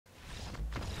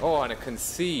Oh, and a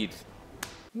concede.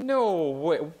 No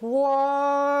way.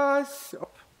 What?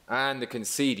 And the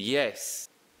concede, yes.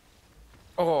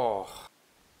 Oh.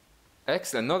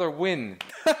 Excellent. Another win.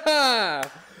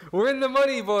 We're in the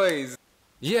money, boys.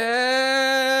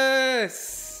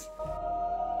 Yes.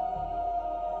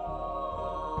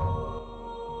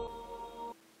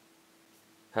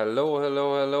 Hello,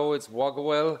 hello, hello. It's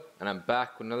Wogawell, and I'm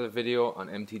back with another video on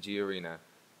MTG Arena.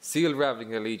 Sealed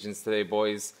Ravnica Allegiance today,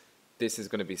 boys. This is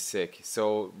going to be sick.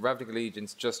 So, Ravnica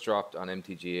Allegiance just dropped on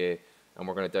MTGA, and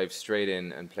we're going to dive straight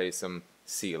in and play some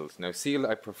Sealed. Now, Sealed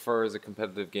I prefer as a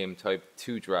competitive game type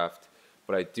to Draft,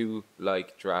 but I do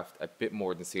like Draft a bit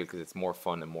more than Sealed because it's more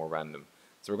fun and more random.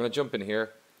 So we're going to jump in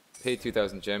here, pay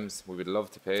 2,000 gems. We would love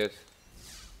to pay it.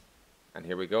 And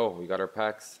here we go. We got our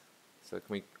packs. So can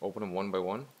we open them one by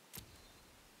one?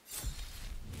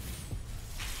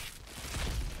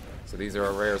 So these are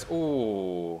our rares.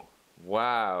 Ooh,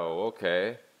 wow,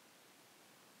 okay.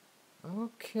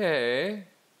 Okay.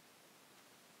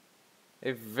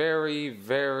 A very,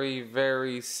 very,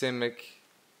 very Simic.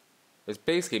 It's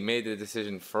basically made the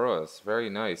decision for us. Very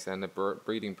nice. And the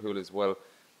breeding pool as well.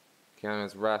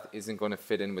 Kiana's Wrath isn't going to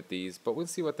fit in with these, but we'll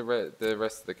see what the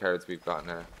rest of the cards we've got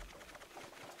now.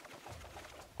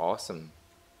 Awesome.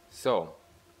 So,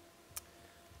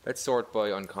 let's sort by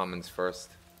uncommons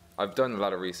first. I've done a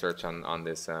lot of research on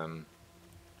this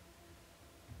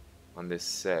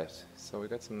set. So we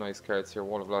got some nice cards here.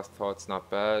 Wall of Lost Thoughts,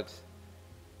 not bad.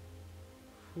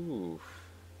 Whew.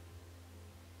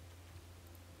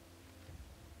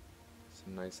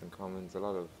 Some nice uncommons. A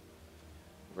lot of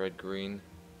red, green.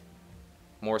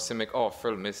 More Simic. Oh,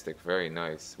 Frill Mystic. Very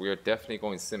nice. We are definitely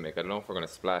going Simic. I don't know if we're going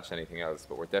to splash anything else,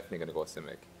 but we're definitely going to go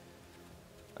Simic.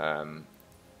 So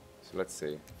let's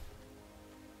see.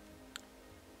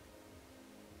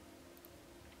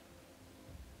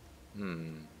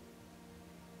 Turn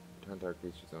dark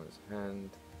creatures on his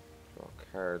hand. Draw a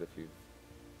card if you've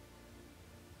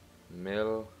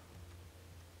mill.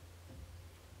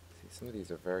 See, some of these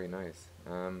are very nice.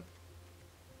 So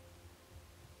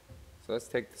let's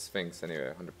take the Sphinx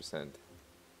anyway, 100%.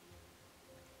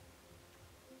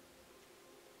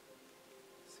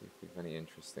 See if we have any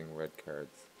interesting red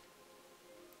cards.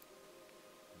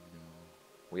 No.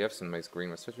 We have some nice green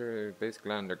ones. Such a basic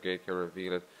land or Gatecare,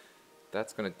 reveal it.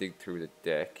 That's going to dig through the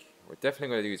deck. We're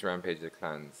definitely going to use Rampage of the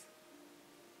Clans.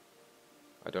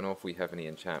 I don't know if we have any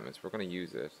enchantments. We're going to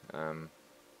use it.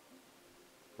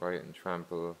 Riot and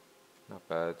Trample. Not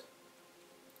bad.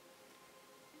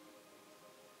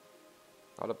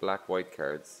 A lot of black-white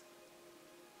cards.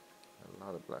 A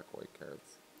lot of black-white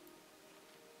cards.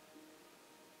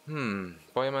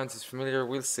 Biomance is familiar.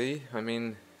 We'll see. I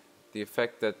mean, the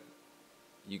effect that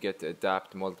you get to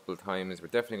adapt multiple times. We're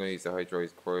definitely going to use the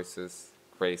Hydroid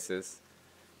Crasis.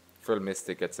 Frill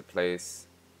Mystic gets a place.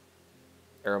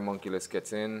 Aeromunculus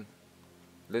gets in.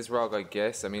 Lizrog, I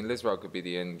guess. I mean, Lizrog could be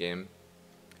the end game.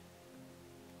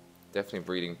 Definitely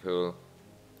Breeding Pool.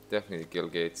 Definitely the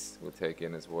Guild Gates we'll take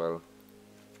in as well.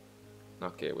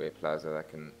 Not Gateway Plaza. That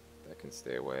can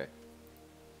stay away.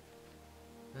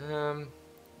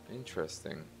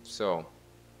 Interesting. So.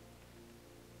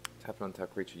 Tap on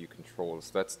tap creature you control.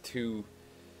 So that's two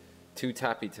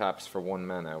tappy taps for 1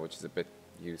 mana, which is a bit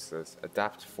useless.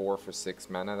 Adapt 4 for 6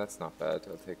 mana. That's not bad.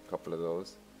 I'll take a couple of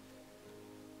those.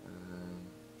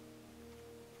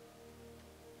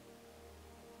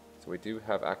 So we do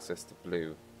have access to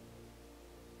blue.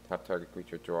 Tap target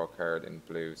creature, draw a card in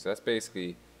blue. So that's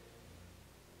basically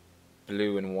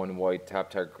blue and 1 white.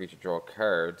 Tap target creature, draw a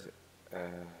card.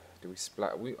 Do we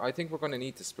splash? I think we're going to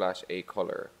need to splash a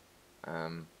color.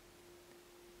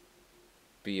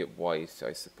 Be it white,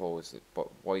 I suppose,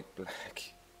 but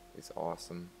white-black is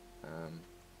awesome. I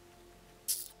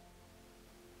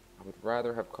would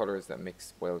rather have colors that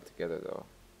mix well together, though.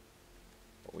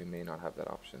 But we may not have that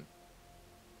option.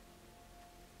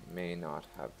 We may not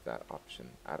have that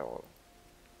option at all.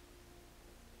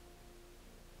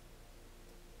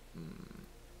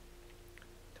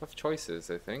 Tough choices,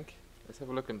 I think. Let's have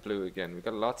a look in blue again. We've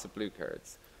got lots of blue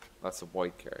cards, lots of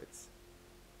white cards.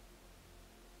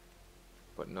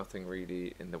 But nothing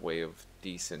really in the way of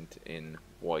decent in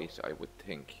white, I would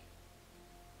think.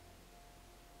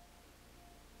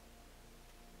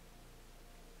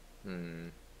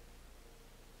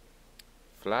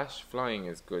 Flash flying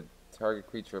is good. Target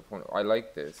creature opponent. I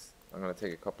like this. I'm going to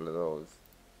take a couple of those.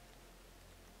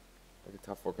 Like the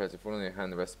top 4 cards. If one in your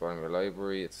hand, the rest bottom of your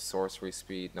library. It's a sorcery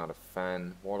speed, not a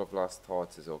fan. Wall of Lost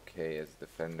Thoughts is okay as a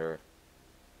defender.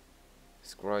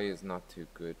 Scry is not too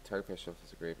good. Target player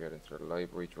shuffles a graveyard into their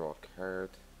library. Draw a card.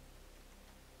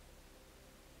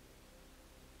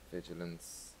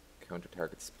 Vigilance. counter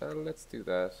target spell. Let's do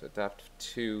that. Adapt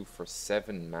 2 for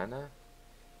 7 mana.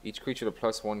 Each creature with a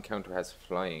 +1 counter has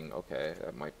flying. Okay,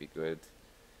 that might be good.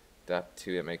 Adapt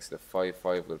 2, it makes it a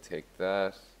 5/5. We'll take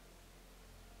that.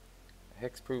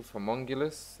 Hexproof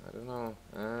Homunculus. I don't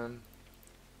know.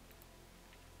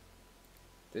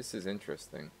 This is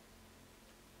interesting.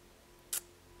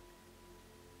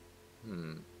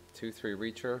 2/3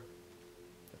 Reacher.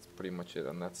 That's pretty much it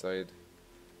on that side.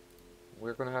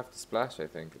 We're gonna have to splash, I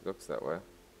think. It looks that way.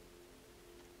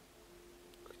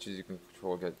 Creatures you can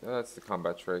control get. Oh, that's the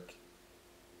combat trick.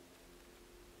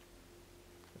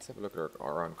 Let's have a look at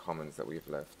our uncommons that we've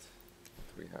left.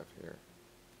 What do we have here?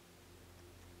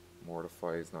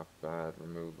 Mortify is not bad.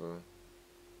 Removal.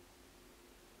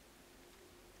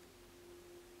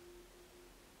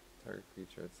 Target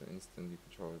creature, it's an instant. You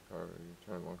control the power. You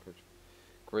turn one creature.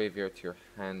 Graveyard to your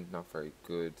hand, not very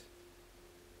good.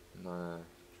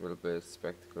 Drill bit,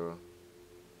 spectacle.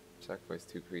 Sacrifice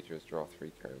 2 creatures, draw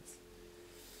 3 cards.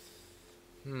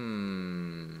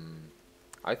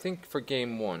 I think for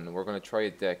game 1 we're going to try a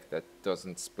deck that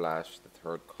doesn't splash the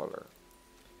 3rd color.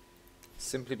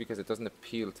 Simply because it doesn't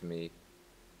appeal to me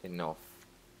enough.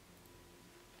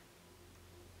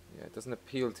 Yeah, it doesn't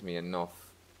appeal to me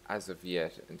enough as of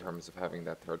yet in terms of having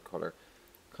that 3rd color.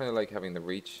 Kind of like having the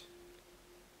reach.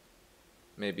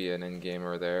 Maybe an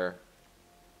endgamer there.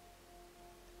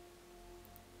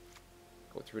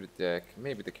 Go through the deck.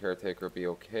 Maybe the Caretaker will be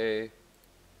okay.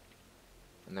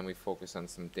 And then we focus on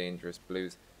some dangerous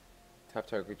blues. Tap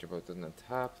target creature but doesn't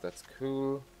untap. That's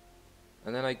cool.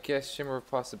 And then I guess Shimmer of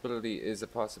Possibility is a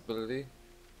possibility.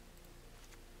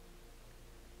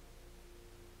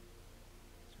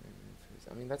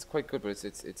 I mean that's quite good, but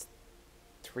it's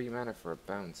 3 mana for a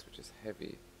bounce, which is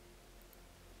heavy.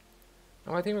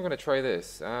 No, I think we're gonna try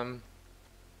this.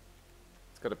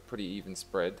 It's got a pretty even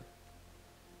spread.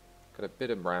 Got a bit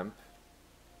of ramp.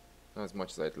 Not as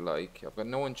much as I'd like. I've got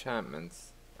no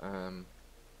enchantments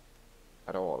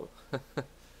at all.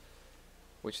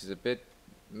 Which is a bit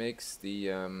makes the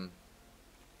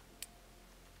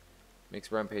makes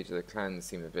Rampage of the Clans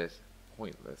seem a bit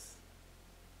pointless.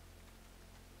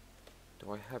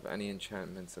 Do I have any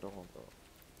enchantments at all though?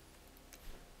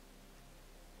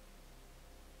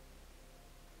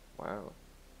 Wow.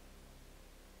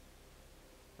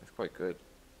 That's quite good.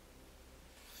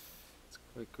 It's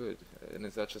quite good. And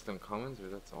is that just uncommons or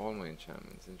that's all my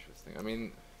enchantments? Interesting. I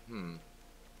mean,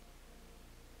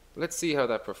 let's see how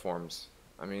that performs.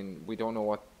 I mean, we don't know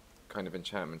what kind of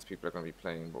enchantments people are going to be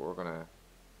playing, but we're gonna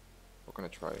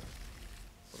try it.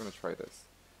 We're gonna try this.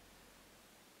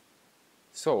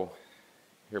 So,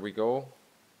 here we go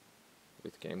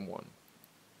with game 1.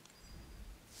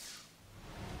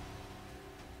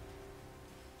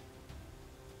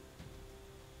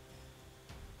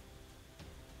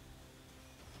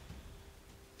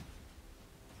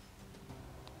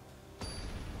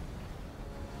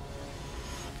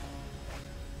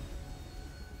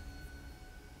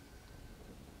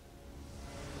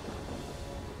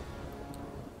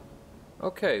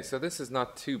 Okay, so this is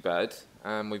not too bad.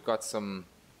 We've got some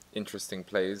interesting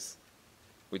plays.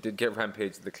 We did get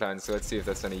Rampage of the Clan, so let's see if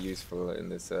that's any useful in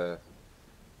this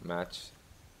match.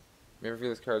 May reveal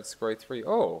this card, scry 3.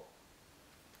 Oh!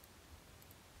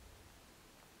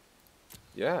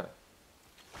 Yeah.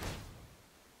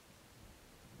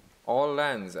 All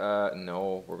lands.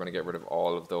 No, we're going to get rid of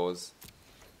all of those.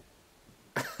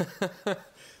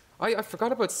 I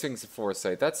forgot about Sphinx of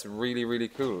Foresight. That's really, really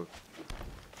cool.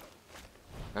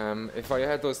 If I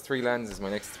had those 3 lands as my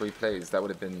next 3 plays, that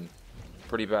would have been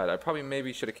pretty bad. I probably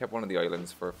maybe should have kept one of the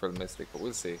islands for the Mystic, but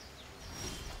we'll see.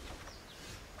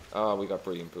 Oh, we got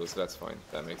Breeding Pool, so that's fine.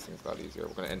 That makes things a lot easier.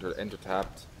 We're going to enter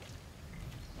tapped.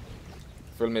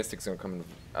 Frill Mystic's going to come in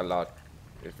a lot.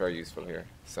 It's very useful here.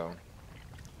 So,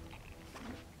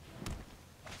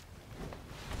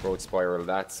 Road Spiral,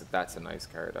 that's a nice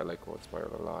card. I like Road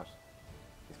Spiral a lot.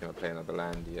 He's going to play another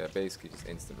land. Yeah, basically just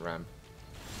instant ramp.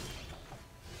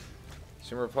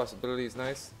 Shimmer of Possibility is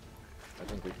nice. I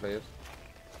think we play it.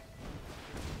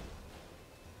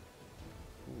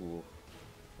 Ooh,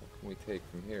 what can we take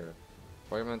from here?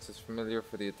 Firemancer's Familiar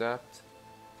for the Adapt.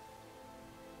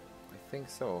 I think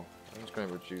so. I'm just going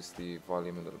to reduce the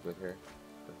volume a little bit here.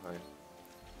 A bit high.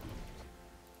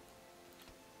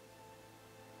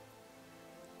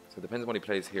 So it depends on what he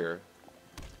plays here.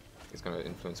 It's going to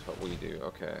influence what we do.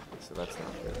 Okay, so that's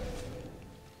not good.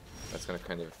 That's going to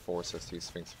kind of force us to use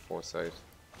Sphinx of Foresight.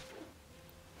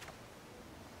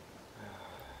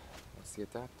 What's the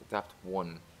adapt? Adapt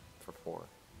 1 for 4.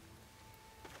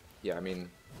 Yeah, I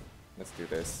mean, let's do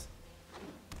this.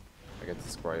 I get to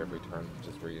scry every turn, which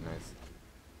is really nice.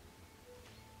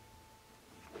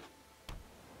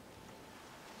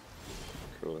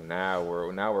 Cool. Now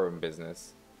we're in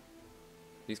business.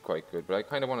 He's quite good, but I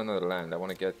kind of want another land. I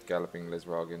want to get Galloping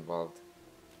Lizrog involved.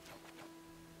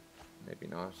 Maybe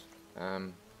not.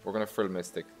 We're gonna Frill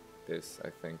Mystic this, I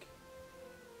think.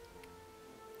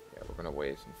 Yeah, we're gonna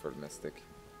wait and Frill Mystic.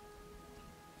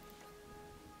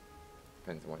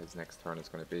 Depends on what his next turn is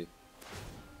gonna be.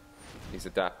 He's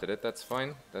adapted it. That's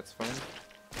fine. That's fine.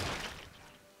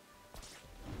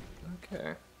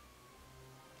 Okay.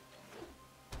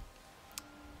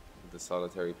 The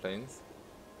Solitary Plains.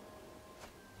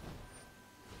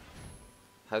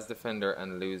 Has Defender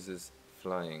and loses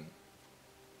Flying.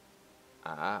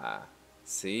 Ah.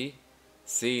 See?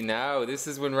 See now, this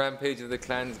is when Rampage of the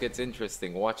Clans gets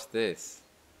interesting. Watch this.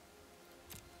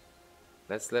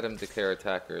 Let's let him declare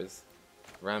attackers.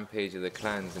 Rampage of the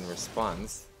Clans in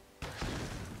response.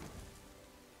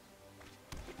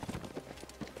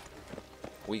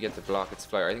 We get to block its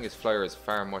flyer. I think its flyer is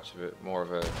far much of it more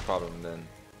of a problem than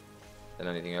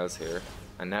anything else here.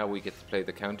 And now we get to play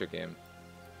the counter game.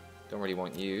 Don't really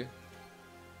want you.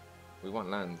 We want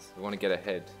lands. We want to get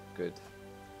ahead. Good.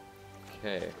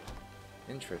 Okay.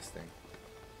 Interesting.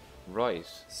 Right.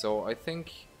 So I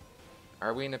think...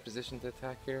 Are we in a position to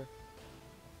attack here?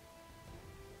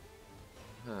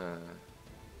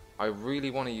 I really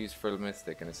want to use Frill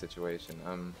Mystic in a situation.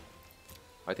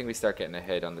 I think we start getting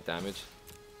ahead on the damage.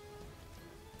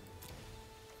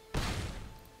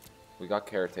 We got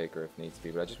Caretaker if needs be,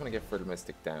 but I just want to get Frill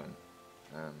Mystic down.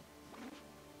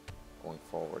 Going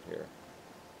forward here.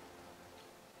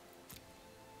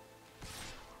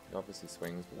 He obviously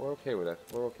swings, but we're okay with that.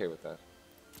 We're okay with that.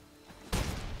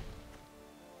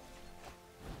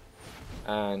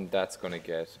 And that's going to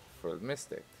get Frill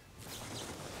Mystic.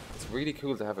 It's really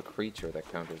cool to have a creature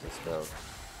that counters a spell.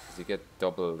 Because you get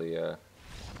double the...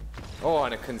 Oh,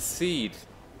 and a concede!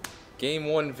 Game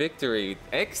 1 victory.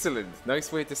 Excellent!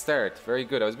 Nice way to start. Very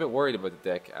good. I was a bit worried about the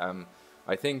deck.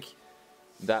 I think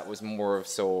that was more of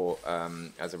so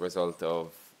as a result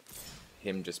of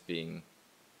him just being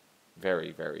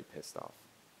very, very pissed off,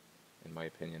 in my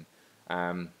opinion.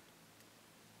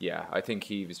 Yeah, I think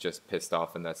he was just pissed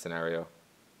off in that scenario.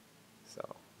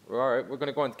 So, alright, we're going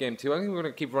to go on to game 2. I think we're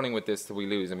going to keep running with this till we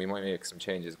lose, and we might make some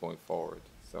changes going forward.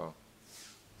 So,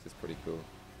 this is pretty cool.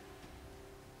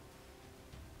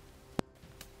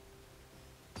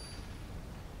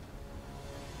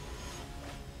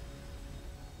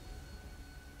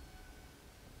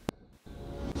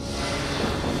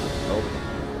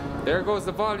 There goes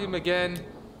the volume again.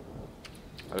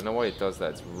 I don't know why it does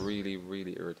that. It's really,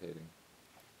 really irritating.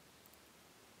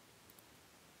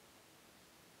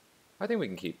 I think we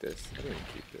can keep this. I think we can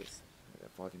keep this. The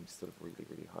volume is still really,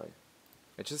 really high.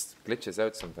 It just glitches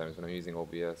out sometimes when I'm using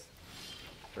OBS.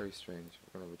 Very strange.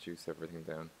 We're going to reduce everything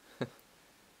down.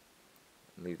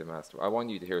 Leave the master. I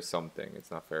want you to hear something.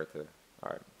 It's not fair to...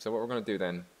 Alright, so what we're going to do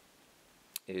then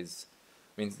is...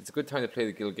 I mean, it's a good time to play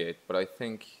the Guildgate, but I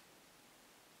think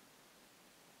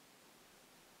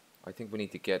we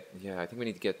need to get... Yeah, I think we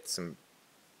need to get some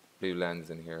blue lands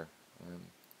in here.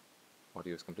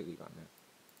 Audio is completely gone now.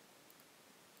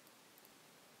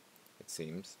 It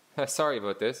seems. Sorry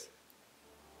about this.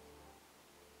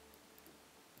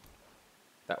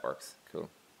 That works. Cool.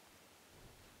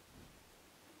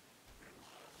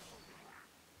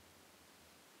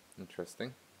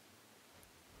 Interesting.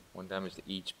 1 damage to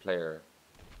each player.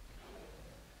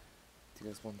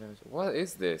 Deals 1 damage. What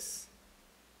is this?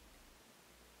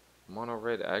 Mono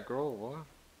red aggro? What?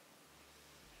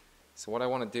 So what I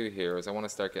want to do here is I want to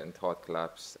start getting Thought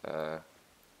Collapse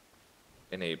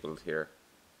enabled here.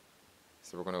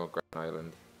 So we're going to go grab an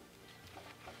island.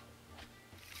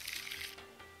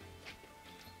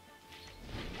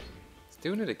 It's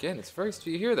doing it again. It's very...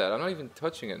 You hear that? I'm not even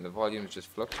touching it and the volume is just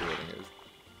fluctuating.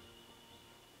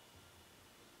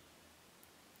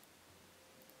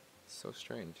 It's so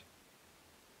strange.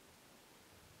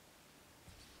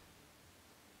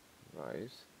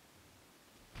 Right.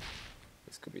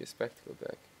 This could be a spectacle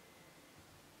deck.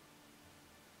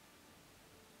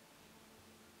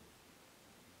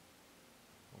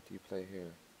 What do you play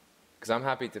here? Because I'm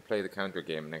happy to play the counter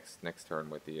game next turn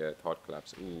with the Thought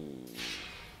Collapse. Ooh.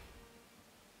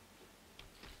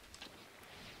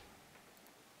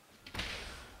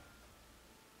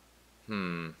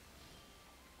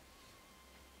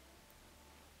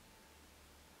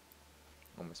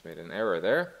 Almost made an error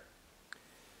there.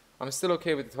 I'm still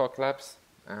okay with the Thought Collapse.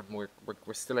 We're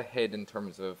still ahead in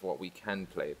terms of what we can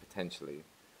play, potentially.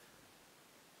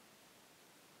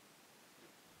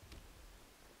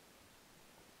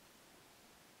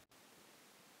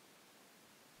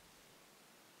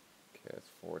 Okay, that's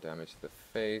 4 damage to the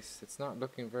face. It's not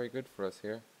looking very good for us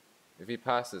here. If he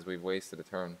passes, we've wasted a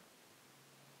turn.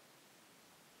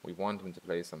 We want him to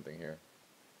play something here.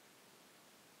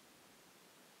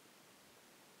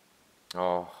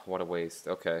 Oh, what a waste.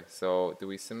 Okay, so do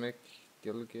we Simic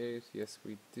Gilgate? Yes,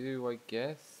 we do, I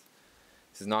guess.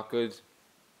 This is not good.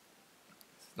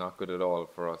 It's not good at all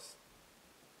for us.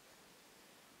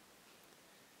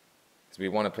 Because we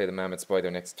want to play the Mammoth Spider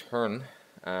next turn.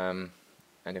 And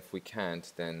if we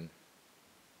can't, then...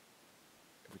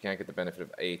 If we can't get the benefit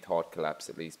of a Thought Collapse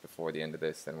at least before the end of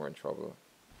this, then we're in trouble.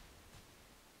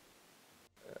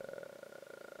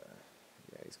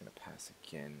 Yeah, he's going to pass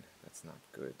again. That's not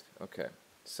good. Okay,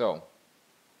 so...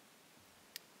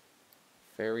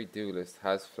 Fairy Duelist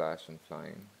has Flash and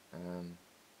Flying.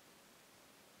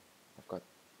 I've got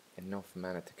enough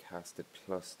mana to cast it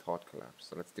plus Thought Collapse,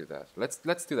 so let's do that.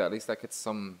 Let's do that. At least that gets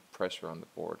some pressure on the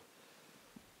board.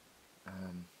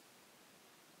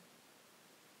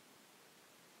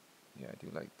 Yeah, I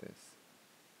do like this.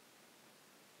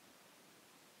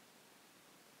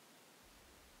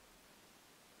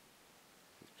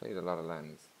 He's played a lot of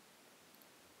lands.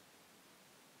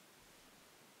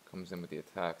 Comes in with the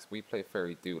attacks. We play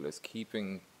Fairy Duelist,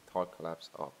 keeping Thought Collapse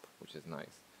up, which is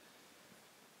nice.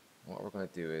 What we're going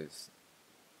to do is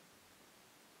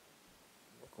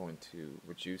we're going to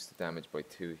reduce the damage by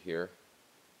 2 here.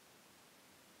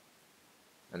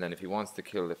 And then if he wants to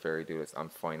kill the Fairy Duelist, I'm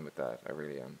fine with that. I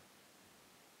really am.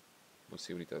 We'll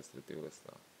see what he does to the Duelist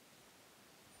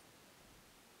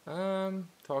though.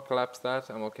 Thought Collapse that,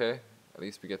 I'm okay. At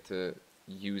least we get to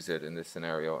use it in this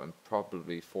scenario and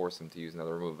probably force him to use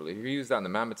another removal. If he used that on the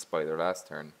Mammoth Spider last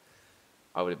turn,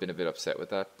 I would have been a bit upset with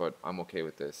that, but I'm okay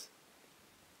with this.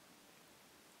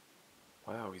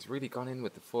 Wow, he's really gone in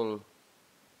with the full...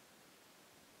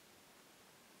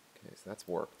 Okay, so that's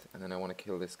worked. And then I want to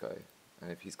kill this guy.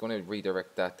 And if he's going to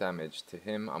redirect that damage to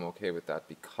him, I'm okay with that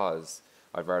because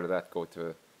I'd rather that go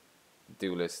to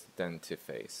Duelist than to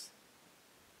face.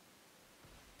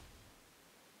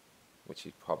 Which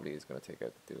he probably is going to take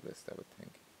out the Duelist, I would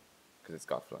think. Because it's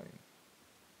got Flying.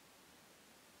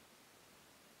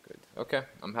 Good. Okay,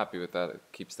 I'm happy with that. It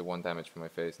keeps the 1 damage from my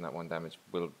face, and that 1 damage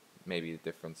will maybe the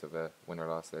difference of a win or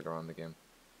loss later on in the game.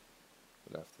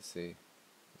 We'll have to see.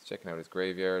 He's checking out his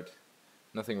graveyard.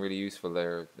 Nothing really useful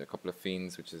there. A couple of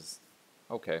Fiends, which is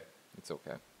okay. It's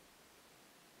okay.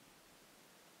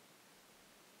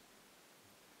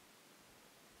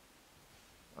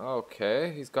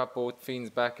 Okay, he's got both Fiends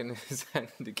back in his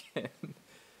hand again.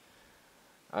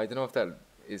 I don't know if that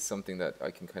is something that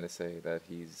I can kind of say that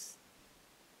he's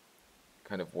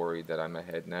kind of worried that I'm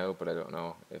ahead now, but I don't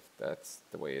know if that's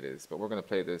the way it is. But we're going to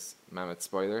play this Mammoth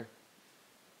Spider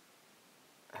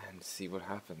and see what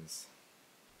happens.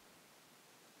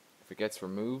 If it gets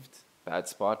removed, bad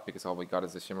spot, because all we got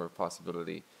is a Shimmer of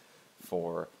Possibility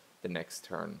for the next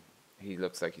turn. He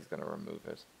looks like he's going to remove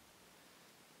it.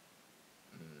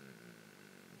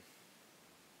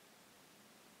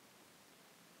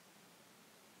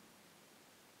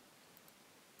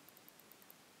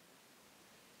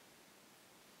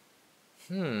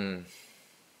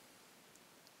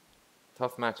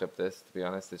 Tough matchup this, to be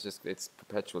honest. It's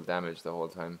perpetual damage the whole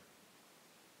time.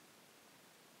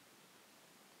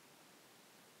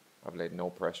 I've laid no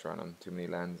pressure on him. Too many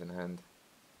lands in hand.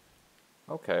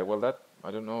 Okay, well that,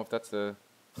 I don't know if that's a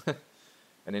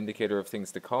an indicator of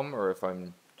things to come or if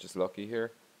I'm just lucky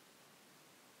here.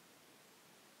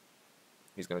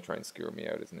 He's going to try and skewer me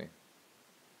out, isn't he?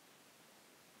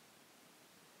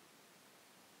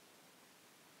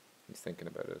 He's thinking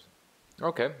about it.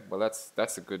 Okay, well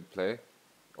that's a good play.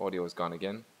 Audio is gone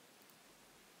again.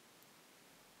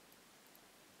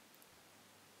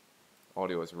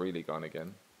 Audio is really gone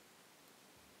again.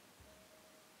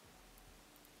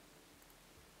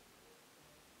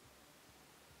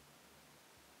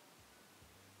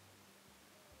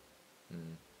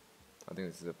 I think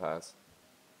this is a pass.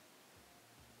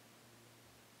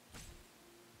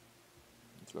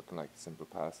 It's looking like a simple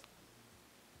pass.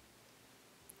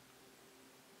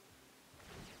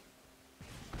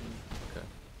 Okay.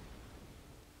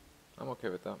 I'm okay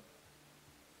with that.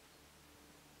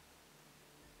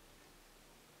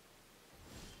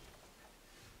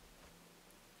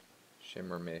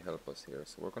 Shimmer may help us here,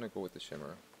 so we're going to go with the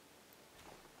Shimmer.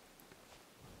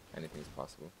 Anything's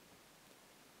possible.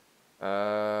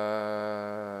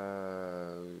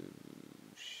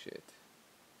 Shit.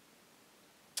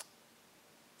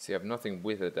 See, I have nothing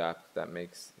with Adapt that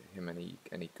makes him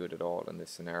any good at all in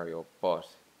this scenario, but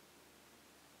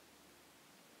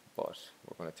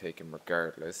we're going to take him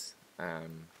regardless.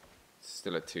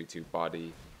 Still a 2/2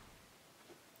 body,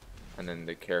 and then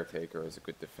the Caretaker is a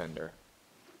good defender.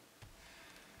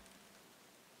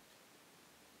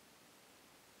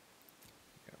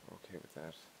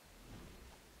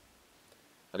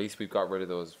 least we've got rid of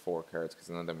those 4 cards because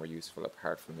none of them were useful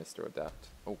apart from Mr. Adapt.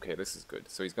 Okay, this is good.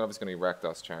 So he's obviously going to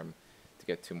Rakdos Charm to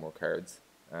get 2 more cards,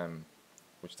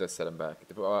 which does set him back.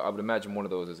 I would imagine one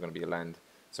of those is going to be a land,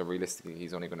 so realistically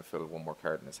he's only going to fill 1 more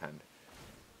card in his hand.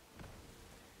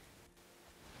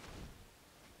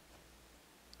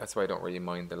 That's why I don't really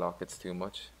mind the lockets too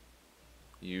much.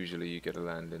 Usually you get a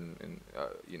land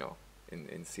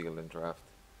in sealed and draft.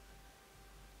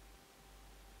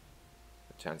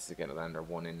 The chances to get a land are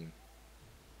 1 in,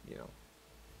 you know.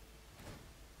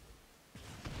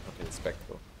 Okay, the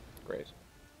spectacle, great.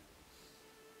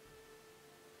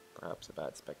 Perhaps a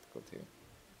bad spectacle too.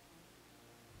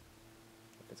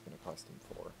 If it's going to cost him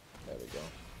 4, there we go.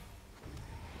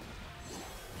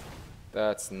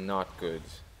 That's not good.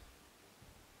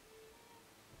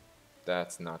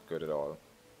 That's not good at all.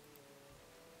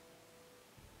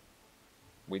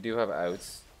 We do have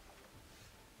outs.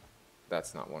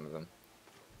 That's not one of them.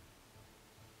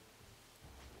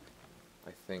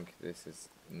 I think this is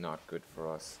not good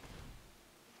for us.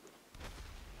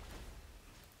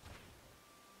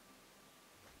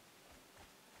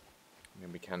 I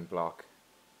mean, we can block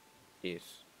it,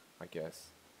 I guess.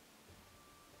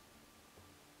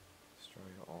 Destroy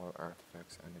all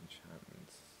artifacts and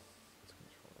enchantments.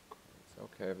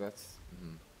 Okay, that's...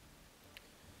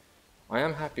 I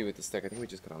am happy with this deck. I think we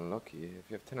just got unlucky. If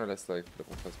you have 10 or less life,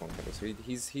 put up 1/+1 counter. So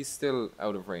he's still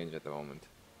out of range at the moment.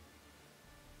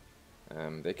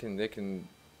 They can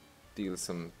deal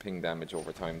some ping damage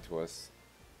over time to us.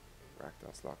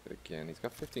 Rakdos Locket again. He's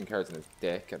got 15 cards in his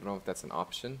deck. I don't know if that's an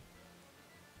option.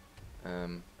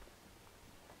 I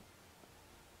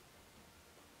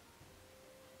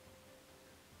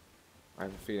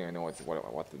have a feeling I know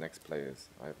what the next play is.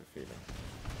 I have a feeling.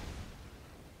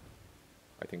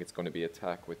 I think it's going to be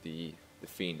attack with the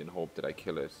fiend and hope that I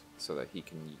kill it so that he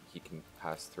can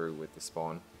pass through with the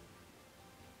spawn.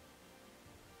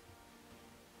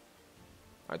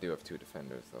 I do have 2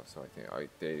 defenders though, so I think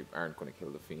they aren't going to kill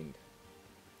the fiend.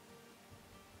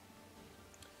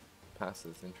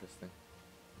 Passes, interesting.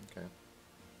 Okay.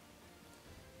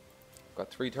 Got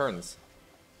 3 turns.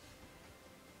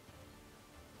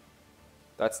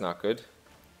 That's not good.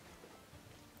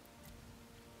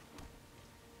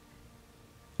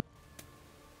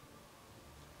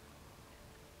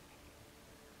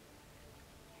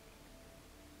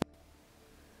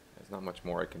 There's not much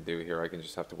more I can do here. I can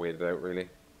just have to wait it out, really.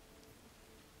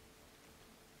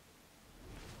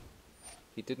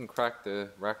 He didn't crack the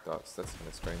Rakdos. That's kind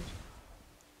of strange.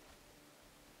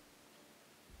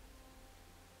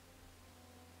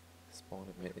 Spawn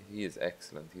of he is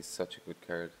excellent. He's such a good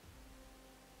card.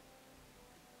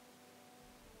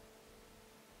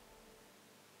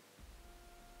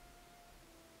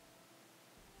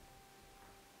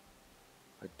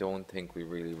 I don't think we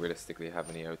really realistically have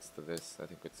any outs to this. I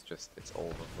think it's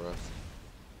over for us.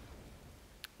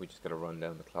 We just gotta run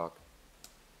down the clock.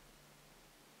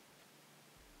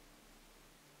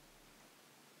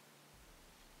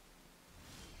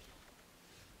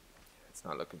 It's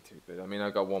not looking too good. I mean,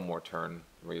 I've got 1 more turn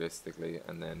realistically,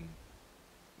 and then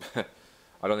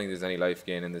I don't think there's any life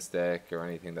gain in this deck or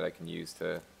anything that I can use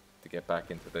to get back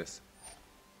into this.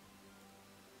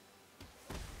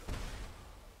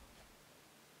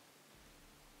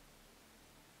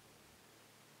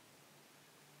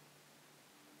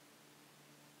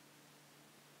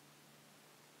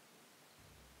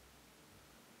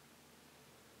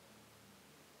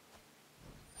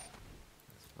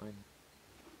 Fine.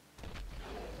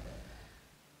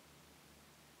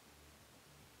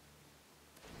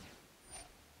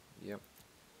 Yep.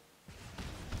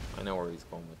 I know where he's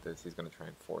going with this. He's going to try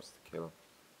and force the kill.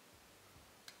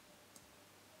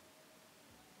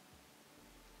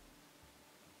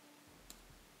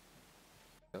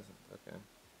 Doesn't. Okay.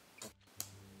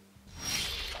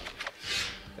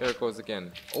 There it goes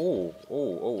again. Oh, oh, oh,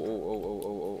 oh, oh, oh,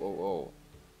 oh, oh, oh, oh.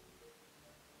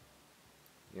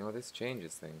 You know, this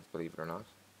changes things, believe it or not.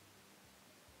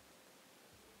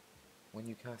 When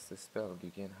you cast this spell, you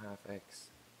gain half X.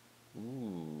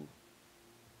 Ooh.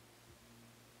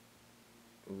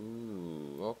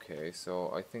 Ooh, okay,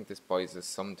 so I think this buys us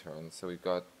some turns. So we've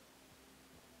got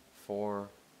 4,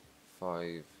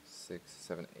 5, 6,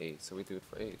 7, 8. So we do it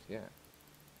for 8, yeah.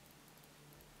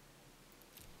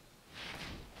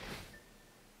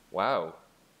 Wow.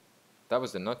 That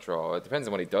was the nut draw. It depends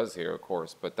on what he does here, of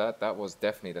course, but that was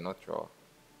definitely the nut draw.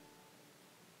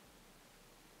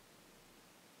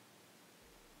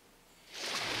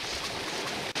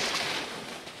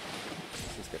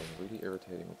 This is getting really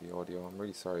irritating with the audio. I'm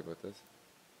really sorry about this.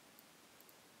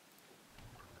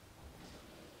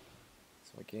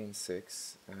 So I gain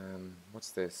 6.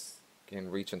 What's this? Gain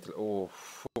reach until...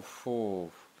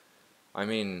 Oh, I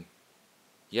mean,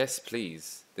 yes,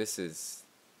 please. This is...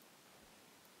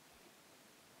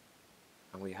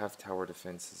 And we have tower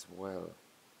defense as well.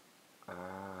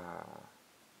 Ah.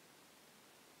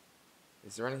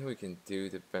 Is there anything we can do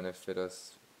to benefit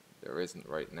us? There isn't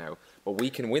right now. But we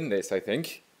can win this, I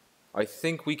think. I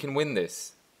think we can win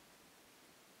this.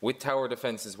 With tower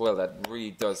defense as well, that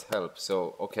really does help.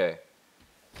 So, okay.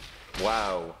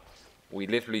 Wow. We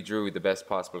literally drew the best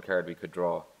possible card we could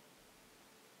draw.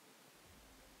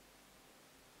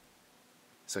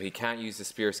 So he can't use the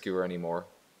spear skewer anymore.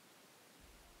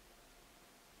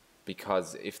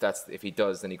 Because if he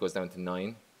does, then he goes down to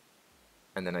 9.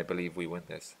 And then I believe we win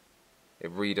this. It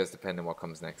really does depend on what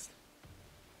comes next.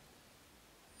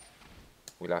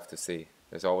 We'll have to see.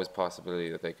 There's always possibility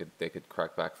that they could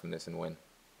crack back from this and win.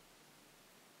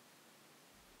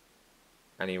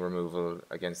 Any removal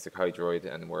against the Hydroid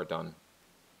and we're done.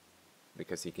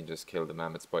 Because he can just kill the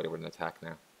Mammoth Spider with an attack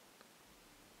now.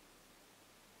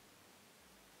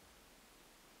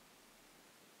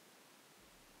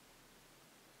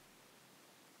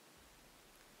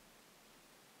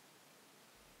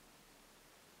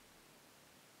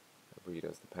 It really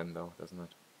does depend though, doesn't it?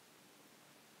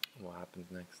 What happens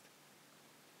next?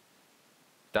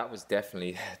 That was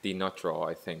definitely the nut draw,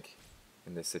 I think,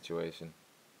 in this situation.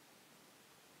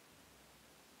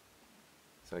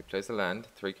 So he plays a land,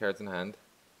 3 cards in hand,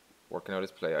 working out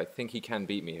his play. I think he can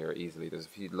beat me here easily. There's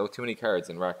too many cards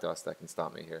in Rakdos that can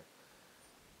stop me here.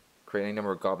 Create any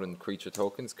number of goblin creature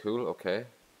tokens, cool, okay.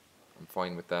 I'm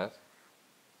fine with that.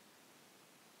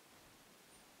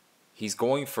 He's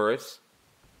going for it.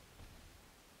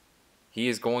 He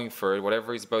is going for it.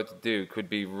 Whatever he's about to do could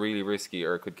be really risky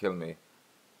or it could kill me.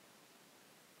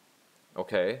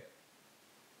 Okay.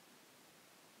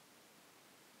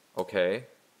 Okay.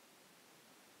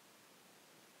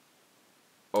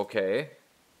 Okay.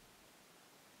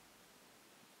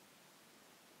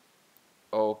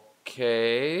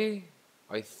 Okay.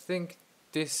 I think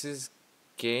this is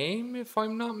game, if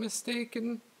I'm not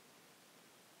mistaken.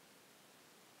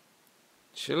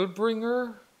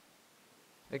 Chillbringer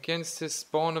against his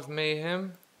Spawn of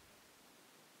Mayhem.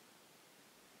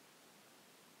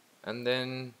 And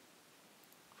then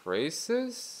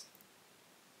Krasis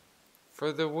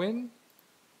for the win?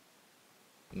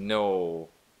 No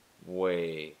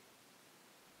way.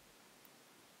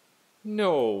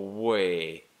 No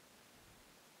way.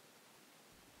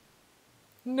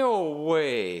 No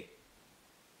way.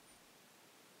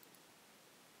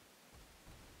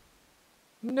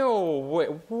 No way.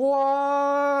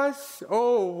 What?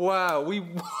 Oh, wow. We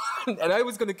won. And I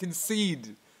was going to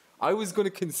concede. I was going to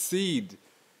concede.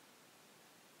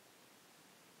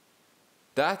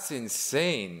 That's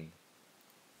insane.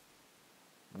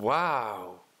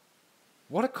 Wow.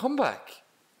 What a comeback.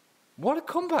 What a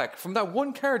comeback. From that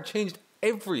one card changed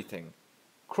everything.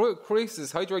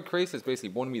 Krasis, Hydroid Krasis basically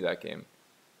won me that game.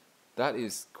 That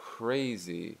is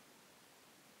crazy.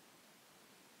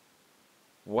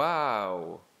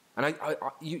 Wow. And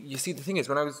you see, the thing is,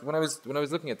 when I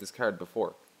was looking at this card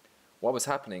before, what was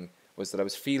happening was that I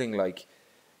was feeling like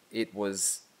it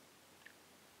was,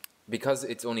 because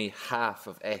it's only half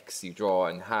of X you draw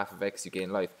and half of X you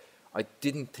gain life, I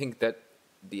didn't think that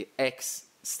the X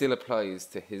still applies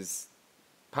to his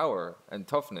power and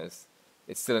toughness.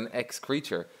 It's still an X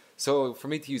creature. So for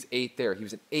me to use 8 there, he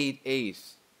was an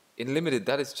 8/8. In limited,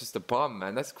 that is just a bomb,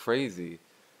 man. That's crazy.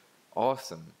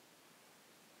 Awesome.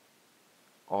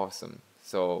 Awesome.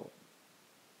 So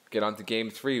get on to game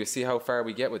 3 to see how far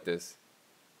we get with this.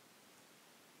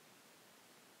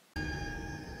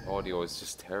 Audio is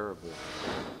just terrible.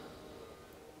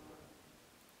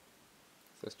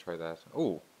 Let's try that.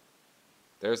 Oh,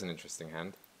 there's an interesting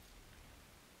hand.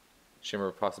 Shimmer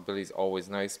of Possibilities, always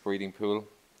nice. Breeding Pool,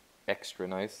 extra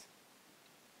nice.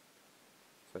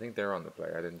 So I think they're on the play.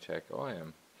 I didn't check. Oh, I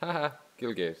am. Haha,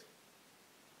 Gilgate.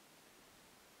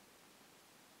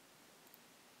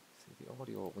 See, the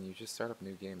audio, when you just start up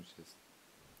new games, just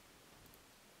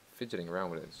fidgeting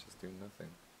around with it, it's just doing nothing.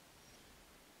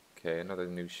 Okay, another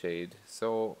new shade.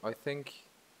 So I think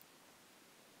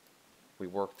we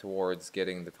work towards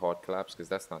getting the Thought Collapse, because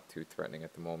that's not too threatening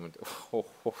at the moment.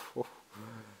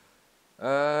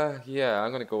 Yeah,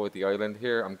 I'm going to go with the island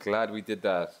here. I'm glad we did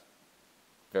that.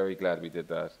 Very glad we did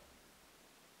that.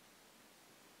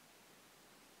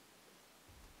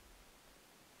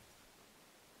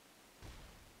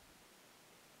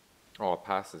 Oh,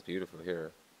 Pass is beautiful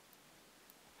here.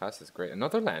 Pass is great.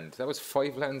 Another land. That was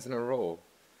 5 lands in a row.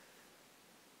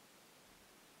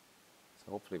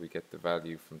 So hopefully we get the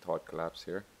value from Thought Collapse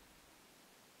here.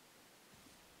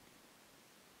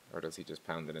 Or does he just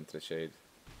pound it into the shade?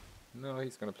 No,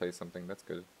 he's going to play something. That's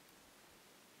good.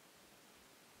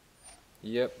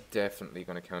 Yep, definitely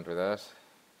going to counter that.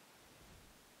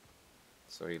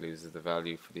 So he loses the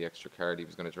value for the extra card he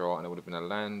was going to draw, and it would have been a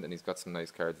land, and he's got some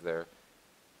nice cards there.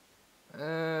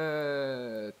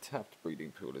 Tapped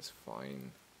Breeding Pool is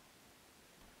fine.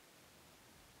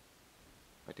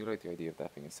 I do like the idea of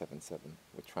that being a 7/7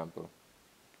 with Trample.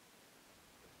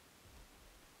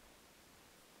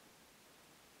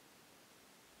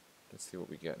 Let's see what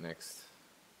we get next.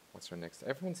 What's our next?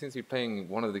 Everyone seems to be playing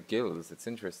one of the guilds. It's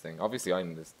interesting. Obviously, I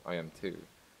am too.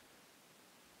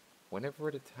 Whenever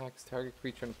it attacks, target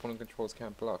creature and opponent controls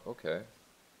can't block. Okay.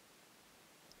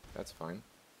 That's fine.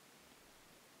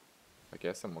 I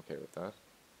guess I'm okay with that.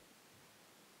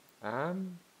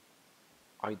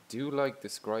 I do like the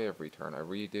Scry every turn. I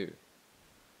really do.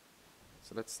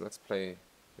 So let's play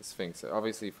the Sphinx.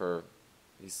 Obviously,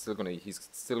 he's still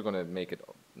gonna make it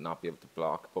not be able to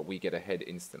block, but we get ahead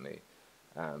instantly,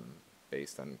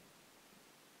 based on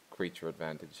creature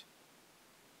advantage.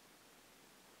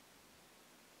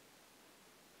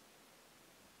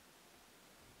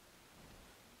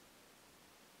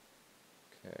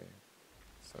 Okay,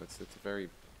 so it's a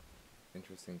very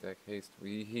interesting deck. Haste.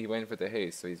 He went for the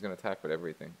haste, so he's gonna attack with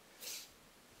everything.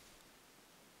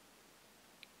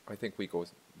 I think we go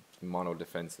mono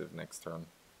defensive next turn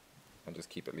and just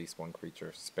keep at least one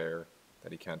creature spare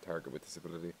that he can't target with this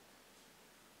ability.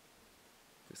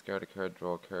 Discard a card,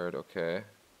 draw a card. Okay.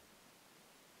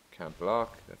 Can't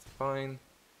block. That's fine.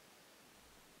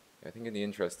 I think in the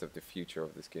interest of the future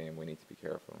of this game, we need to be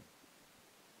careful.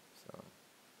 So,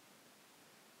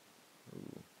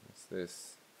 ooh, what's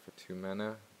this? For 2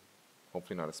 mana.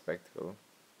 Hopefully not a spectacle.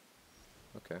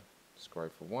 Okay.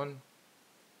 Scry for 1.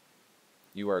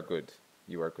 You are good.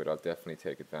 You are good. I'll definitely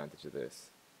take advantage of this.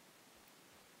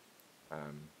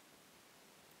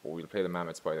 But we'll play the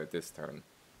Mammoth Spider this turn.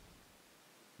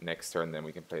 Next turn, then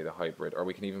we can play the hybrid, or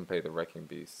we can even play the Wrecking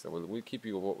Beast. So we'll keep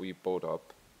you what we both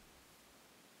up.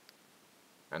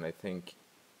 And I think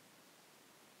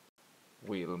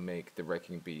we'll make the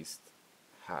Wrecking Beast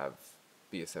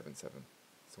be a 7/7.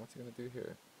 So what's he gonna do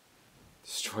here?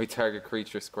 Destroy target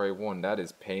creature, scry 1. That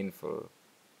is painful.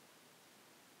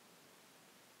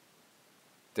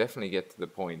 Definitely get to the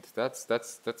point. That's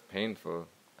painful.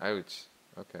 Ouch.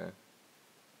 Okay.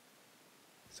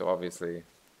 So obviously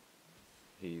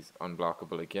he's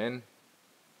unblockable again.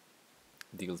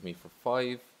 Deals me for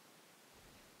 5.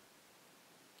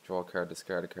 Draw a card,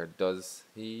 discard a card. Does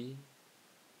he?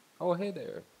 Oh, hey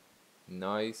there.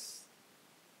 Nice.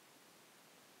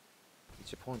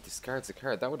 Each opponent discards a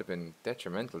card. That would have been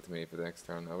detrimental to me for the next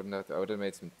turn. I would have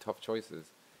made some tough choices.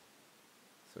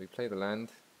 So we play the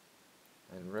land,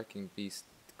 and Wrecking Beast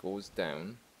goes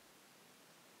down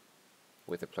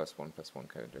with a +1/+1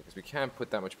 counter, because we can't put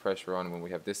that much pressure on when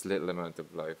we have this little amount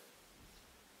of life.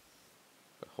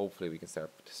 But hopefully we can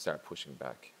start pushing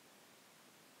back.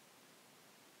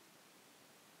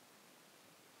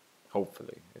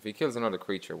 Hopefully. If he kills another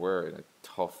creature, we're in a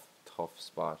tough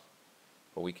spot.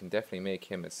 But we can definitely make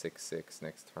him a 6/6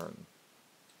 next turn.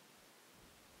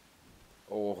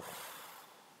 Oh.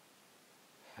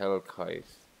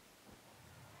 Hellkite.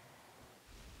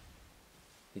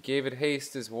 He gave it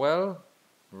haste as well?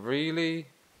 Really?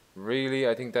 Really?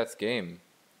 I think that's game.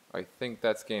 I think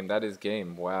that's game. That is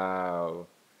game. Wow.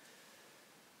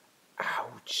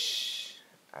 Ouch.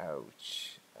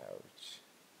 Ouch. Ouch.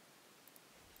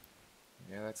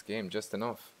 Yeah, that's game. Just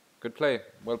enough. Good play.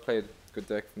 Well played. Good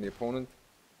deck from the opponent.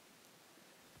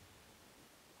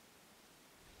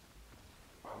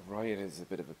 Riot is a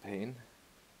bit of a pain.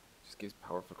 Just gives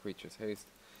powerful creatures haste.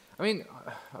 I mean,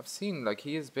 I've seen, like,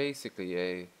 he is basically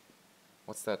a...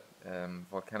 What's that?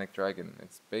 Volcanic Dragon.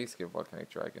 It's basically a Volcanic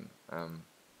Dragon.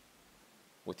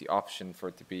 With the option for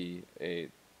it to be a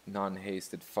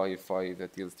non-hasted 5/5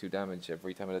 that deals 2 damage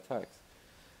every time it attacks.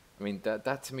 I mean,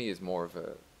 that to me is more of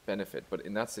a benefit. But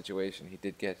in that situation, he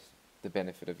did get the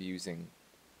benefit of using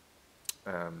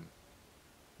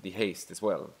the haste as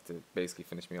well to basically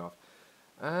finish me off.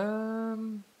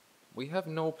 We have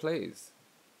no plays.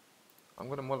 I'm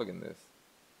gonna mulligan this.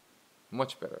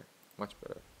 Much better. Much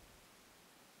better.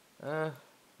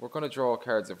 We're gonna draw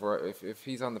cards if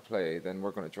he's on the play, then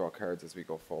we're gonna draw cards as we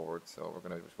go forward, so we're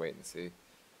gonna just wait and see.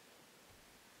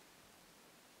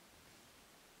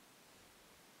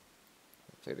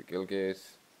 Play the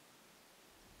Guildgate.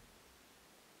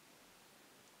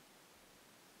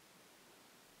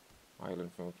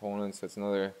 Island from opponents, that's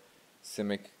another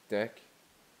Simic deck.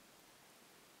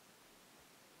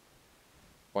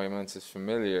 Biomancer's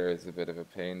Familiar is a bit of a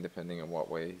pain depending on what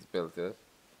way he's built it.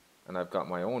 And I've got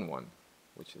my own one,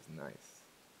 which is nice.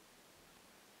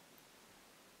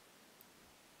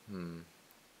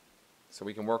 So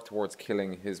we can work towards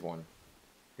killing his one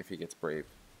if he gets brave.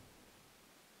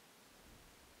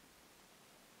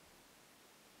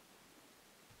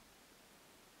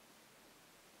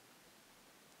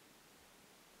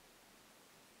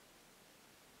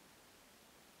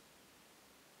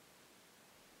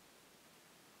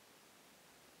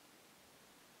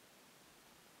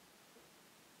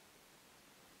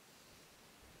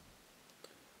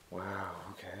 Wow,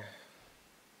 okay.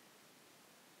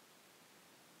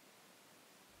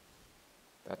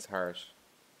 That's harsh.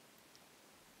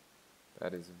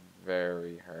 That is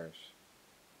very harsh.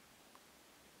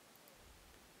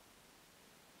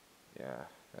 Yeah,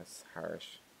 that's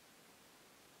harsh.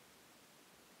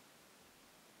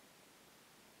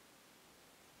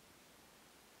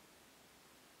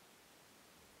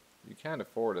 You can't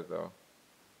afford it though.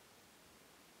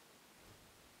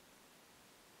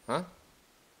 Huh?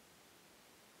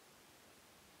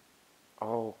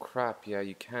 Oh crap, yeah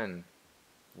you can.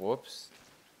 Whoops.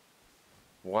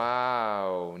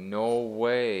 Wow, no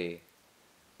way.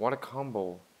 What a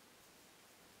combo.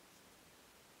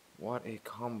 What a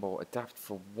combo. Adapt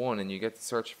for one and you get to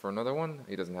search for another one?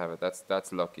 He doesn't have it.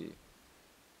 That's lucky.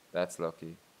 That's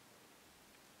lucky.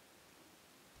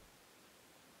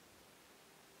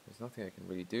 There's nothing I can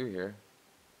really do here.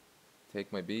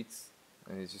 Take my beats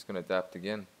and he's just gonna adapt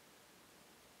again.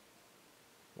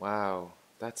 Wow,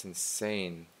 that's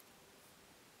insane.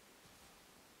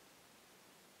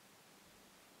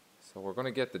 So we're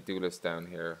gonna get the duelist down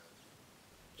here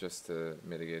just to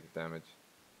mitigate the damage.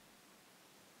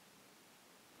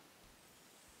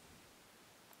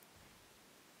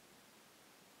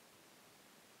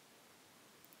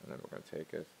 And then we're going to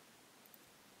take it.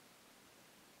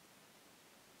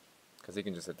 Because he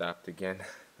can just adapt again.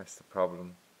 That's the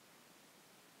problem.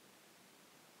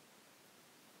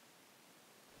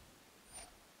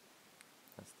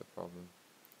 That's the problem.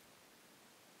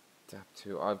 Adapt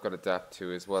 2. I've got adapt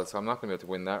 2 as well, so I'm not going to be able to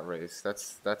win that race.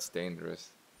 That's dangerous.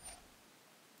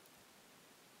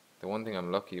 The one thing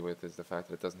I'm lucky with is the fact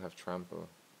that it doesn't have trample.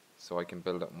 So I can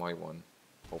build up my one,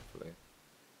 hopefully.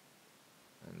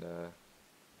 And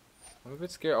I'm a bit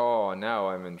scared. Oh, now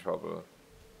I'm in trouble.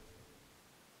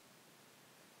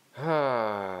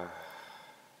 Not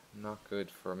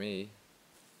good for me.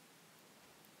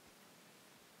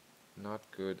 Not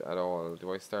good at all.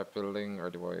 Do I start building or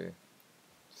do I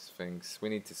Sphinx? We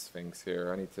need to Sphinx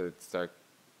here. I need to start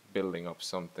building up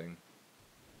something.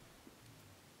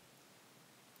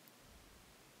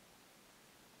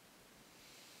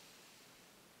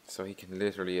 So he can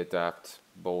literally adapt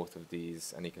both of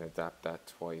these and he can adapt that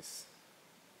twice.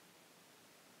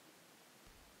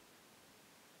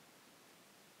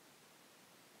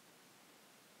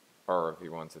 Or if he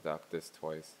wants to adapt this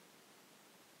twice.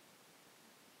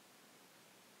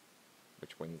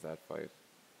 Which wins that fight.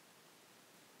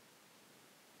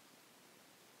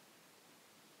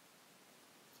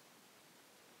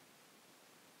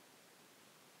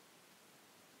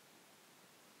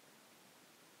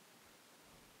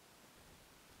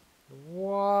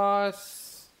 What?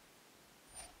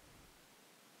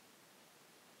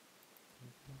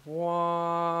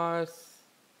 What?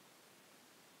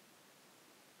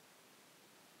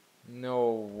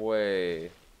 No way.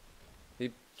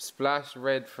 He splashed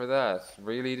red for that.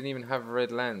 Really? He didn't even have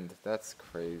red land. That's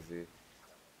crazy.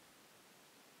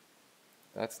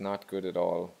 That's not good at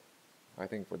all. I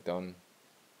think we're done.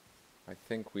 I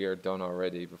think we are done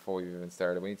already before we even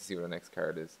started. We need to see what the next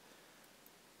card is.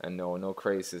 And no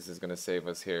Crisis is going to save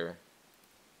us here.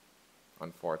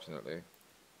 Unfortunately.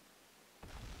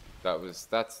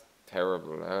 That's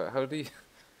terrible. How did he...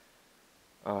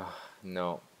 Oh,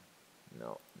 no.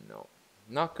 No.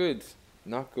 Not good.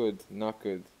 Not good. Not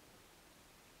good.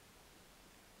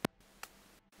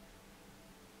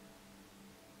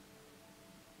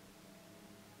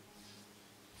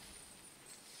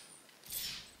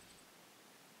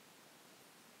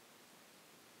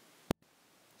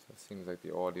 So it seems like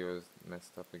the audio is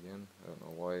messed up again. I don't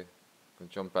know why. I'm going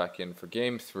to jump back in for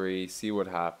game 3, see what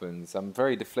happens. I'm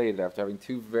very deflated after having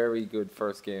 2 very good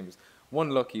first games. One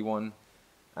lucky one.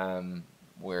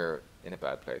 We're in a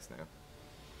bad place now.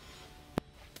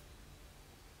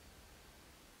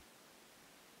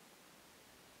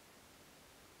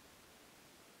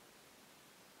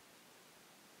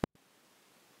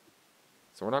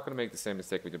 So we're not going to make the same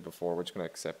mistake we did before. We're just going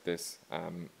to accept this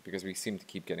because we seem to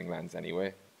keep getting lands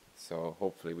anyway. So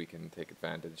hopefully we can take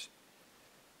advantage.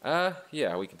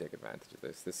 Yeah, we can take advantage of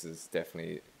this. This is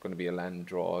definitely going to be a land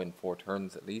draw in 4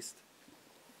 turns at least.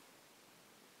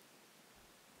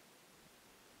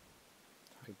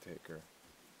 Tide Taker.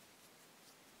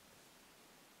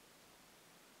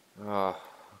 Ah,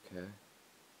 Okay.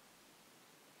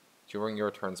 During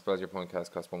your turn, spells your opponent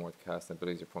cast cost 1 more to cast, and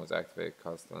abilities your opponents activate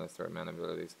cost unless there are mana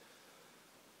abilities.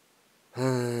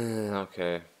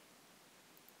 Okay.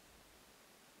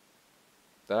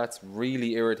 That's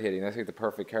really irritating. That's like the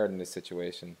perfect card in this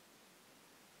situation.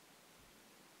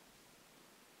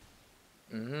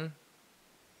 Mm-hmm.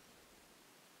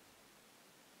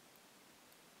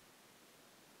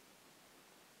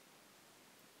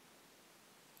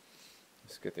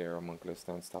 Let's get the Aeromunculus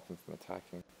down, stop him from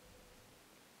attacking.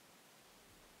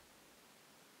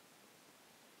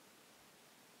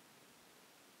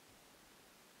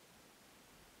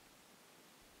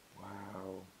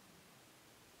 Wow.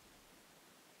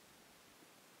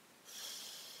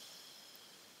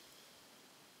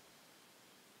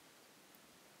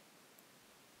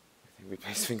 I think we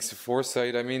play Sphinx of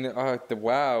Foresight. I mean,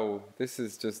 wow. This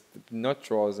is just nut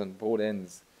draws on both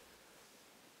ends.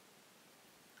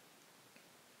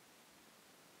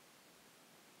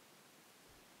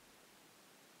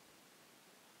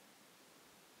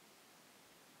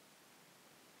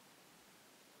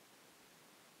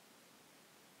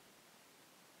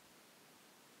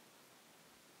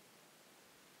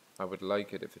 I would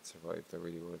like it if it survived, I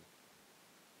really would.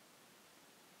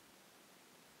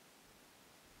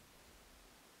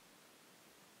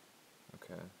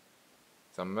 Okay.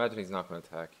 So I'm imagining he's not going to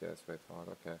attack. Yeah, that's what I thought.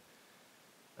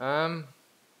 Okay.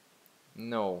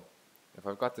 No. If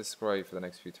I've got this scry for the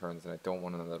next few turns and I don't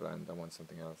want another land, I want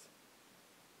something else.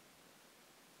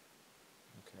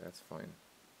 Okay, that's fine.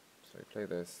 So we play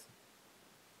this.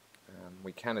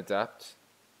 We can adapt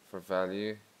for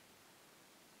value.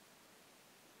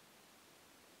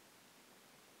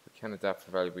 We can adapt for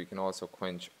value, but we can also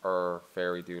quench our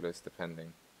Fairy Duelist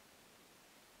depending.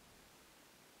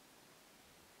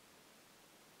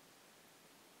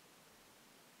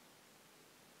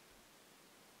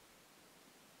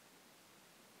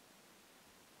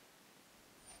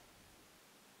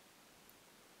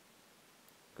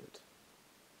 Good.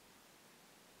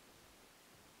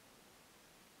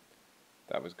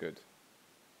 That was good.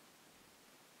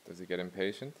 Does he get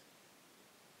impatient?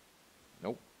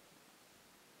 Nope.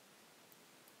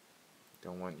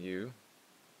 Don't want you.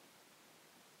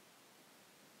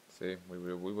 See, we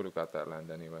would have got that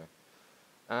land anyway.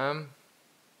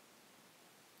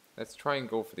 Let's try and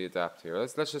go for the adapt here.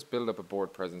 Let's just build up a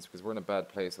board presence because we're in a bad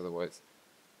place otherwise.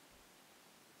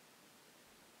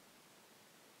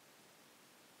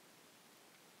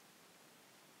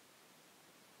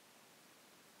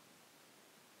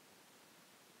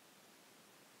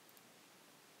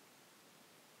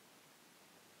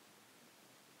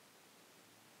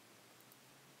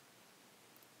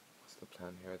 What's the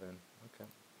plan here then? Okay.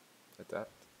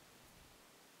 Adapt.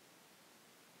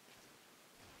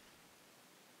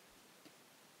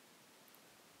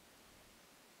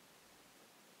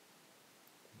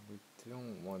 We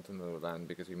don't want another land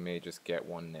because we may just get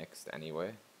one next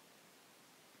anyway.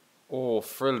 Oh,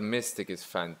 Frill Mystic is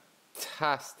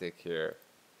fantastic here.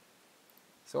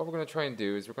 So what we're going to try and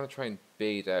do is we're going to try and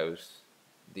bait out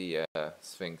the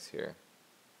Sphinx here.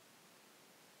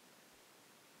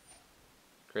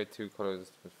 Create 2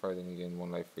 colors with fire, then you gain 1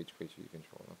 life for each creature you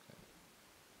control.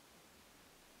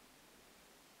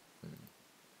 Okay.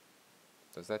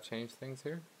 Does that change things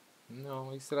here?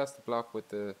 No, he still has to block with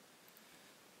the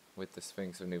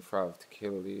Sphinx of New Frav to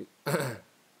kill the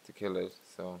to kill it.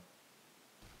 So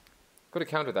could have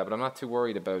countered that, but I'm not too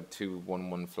worried about 2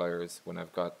 1/1 flyers when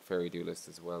I've got Fairy Duelist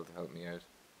as well to help me out.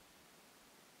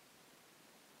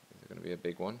 Is it going to be a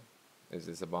big one? Is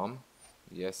this a bomb?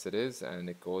 Yes, it is, and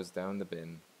it goes down the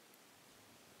bin.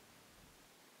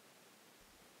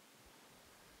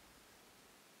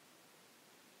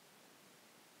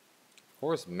 Of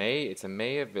course, May. It's a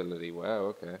May ability. Wow,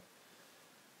 okay.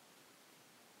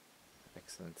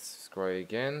 Excellent. Scry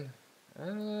again.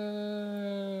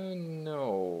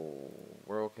 No.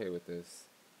 We're okay with this.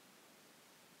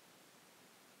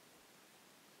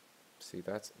 See,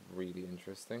 that's really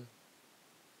interesting.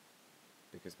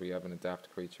 Because we have an adapt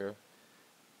creature.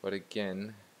 But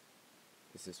again,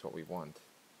 this is what we want.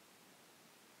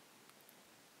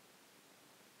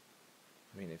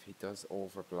 I mean, if he does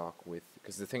overblock with...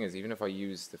 Because the thing is, even if I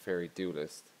use the Fairy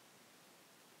Duelist,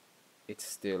 it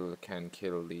still can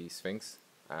kill the Sphinx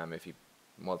if he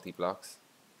multi-blocks.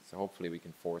 So hopefully we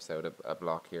can force out a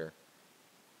block here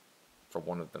for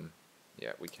one of them.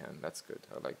 Yeah, we can. That's good.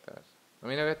 I like that. I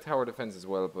mean, I got tower defense as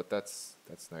well, but that's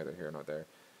neither here nor there.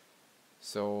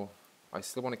 So I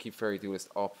still want to keep Fairy Duelist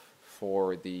up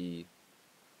for the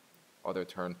other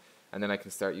turn, and then I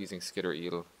can start using Skitter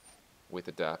Eel with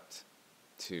Adapt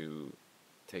to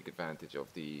take advantage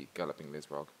of the Galloping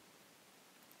Lizrog.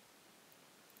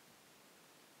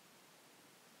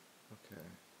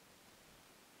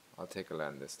 I'll take a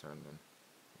land this turn then.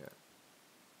 Yeah.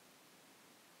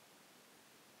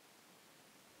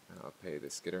 And I'll pay the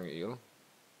skittering eel.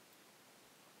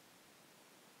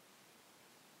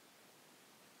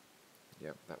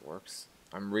 Yep, that works.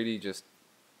 I'm really just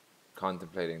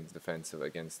contemplating the defensive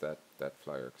against that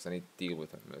flyer because I need to deal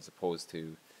with him as opposed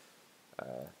to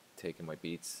taking my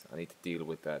beats. I need to deal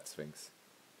with that Sphinx.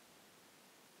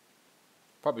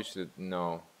 Probably should.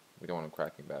 No, we don't want him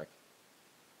cracking back.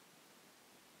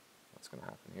 What's going to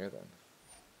happen here then?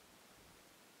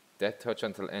 Death touch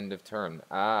until end of turn.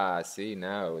 Ah, see,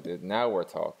 now we're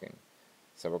talking.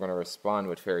 So we're going to respond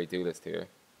with Fairy Duelist here.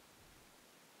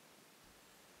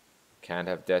 Can't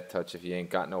have death touch if you ain't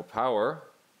got no power.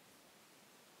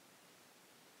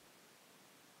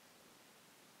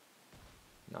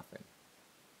 Nothing.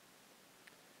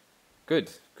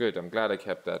 Good, good. I'm glad I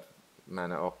kept that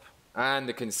mana up. And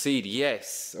the concede,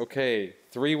 yes. Okay,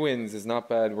 3 wins is not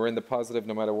bad. We're in the positive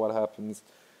no matter what happens.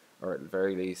 Or at the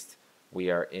very least, we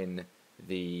are in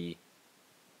the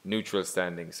neutral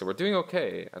standing. So we're doing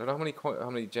okay. I don't know how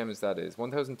many gems that is.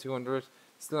 1,200.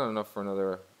 Still not enough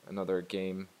for another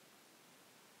game.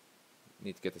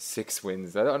 Need to get to 6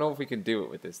 wins. I don't know if we can do it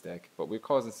with this deck, but we're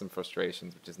causing some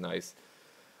frustrations, which is nice.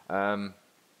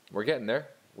 We're getting there.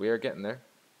 We are getting there.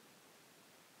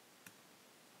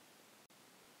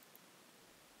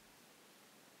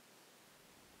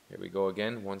 Here we go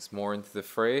again, once more into the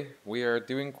fray. We are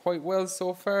doing quite well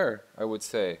so far, I would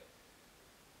say.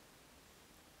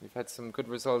 We've had some good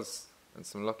results and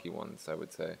some lucky ones, I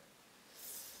would say.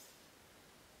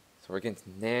 So we're against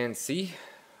Nancy.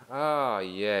 Ah,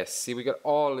 yes. See, we got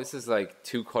all, this is like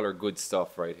 2-color good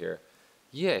stuff right here.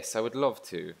 Yes, I would love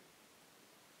to.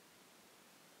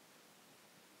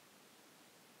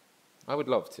 I would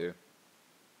love to.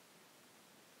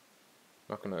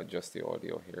 I'm not going to adjust the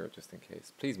audio here just in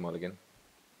case. Please, mulligan.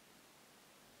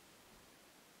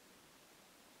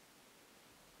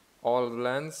 All of the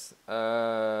lands?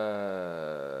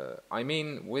 I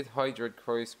mean, with Hydrid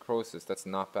Croesus, that's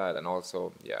not bad. And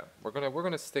also, yeah, we're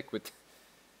gonna stick with,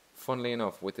 funnily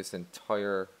enough, with this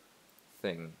entire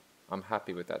thing. I'm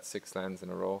happy with that. 6 lands in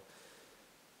a row.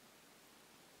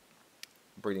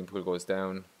 Breeding Pool goes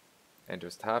down.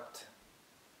 Enters tapped.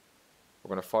 We're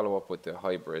gonna follow up with the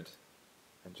hybrid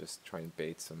and just try and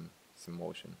bait some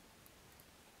motion.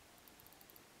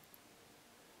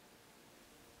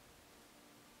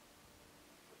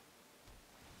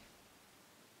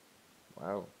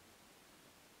 Wow.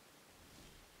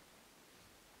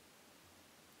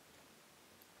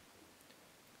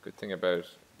 Good thing about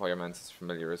Biomancer's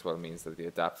Familiar as well means that the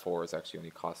adapt 4 is actually only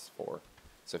costs 4.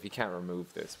 So if he can't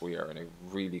remove this, we are in a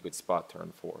really good spot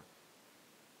turn 4.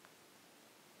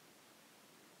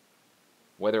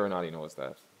 Whether or not he knows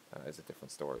that is a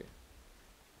different story.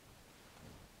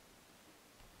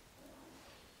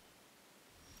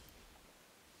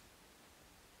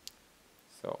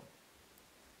 So,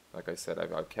 like I said,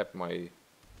 I've kept my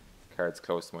cards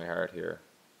close to my heart here,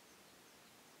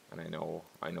 and I know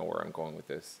where I'm going with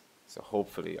this. So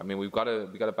hopefully, I mean, we got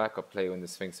a backup play when the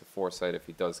Sphinx of Foresight if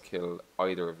he does kill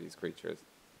either of these creatures.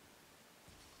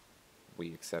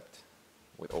 We accept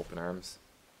with open arms.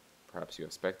 Perhaps you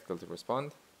have Spectacle to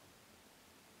respond.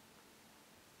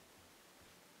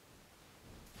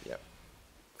 Yep,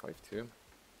 5-2.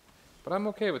 But I'm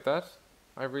okay with that.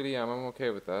 I really am. I'm okay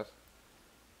with that.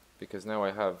 Because now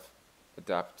I have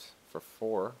Adapt for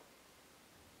 4.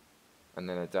 And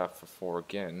then Adapt for 4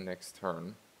 again next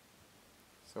turn.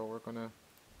 So we're gonna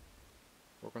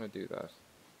do that.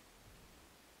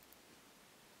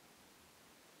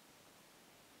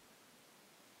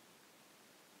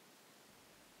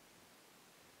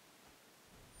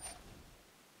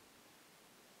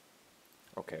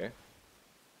 Okay.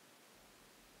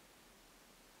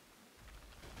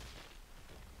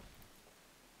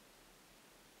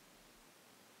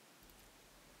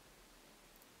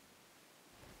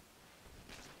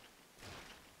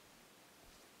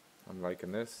 I'm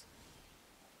liking this.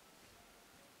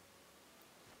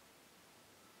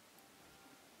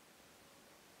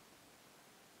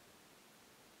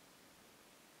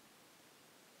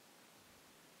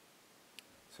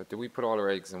 So do we put all our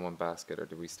eggs in one basket, or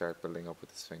do we start building up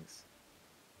with the Sphinx?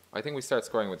 I think we start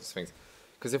scoring with the Sphinx.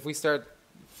 Because if we start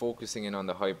focusing in on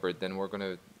the hybrid, then we're going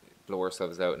to blow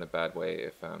ourselves out in a bad way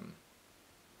if...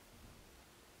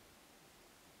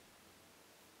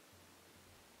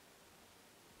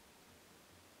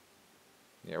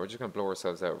 Yeah, we're just going to blow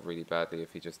ourselves out really badly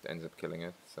if he just ends up killing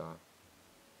it, so...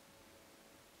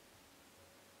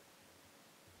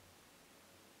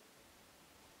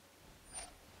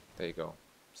 There you go.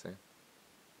 See?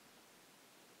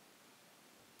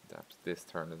 Adapt this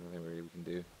turn, there's nothing really we can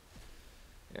do.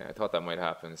 Yeah, I thought that might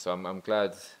happen. So I'm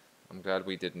glad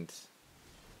we didn't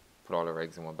put all our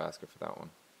eggs in one basket for that one.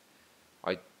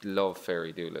 I love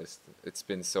Fairy Duelist. It's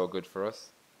been so good for us.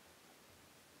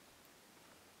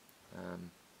 And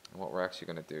what we're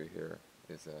actually going to do here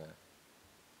is,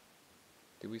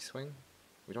 do we swing?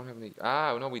 We don't have any.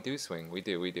 Ah, no, we do swing. We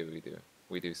do. We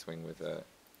do swing with a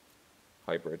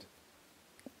hybrid.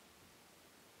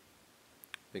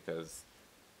 Because,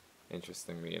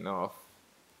 interestingly enough,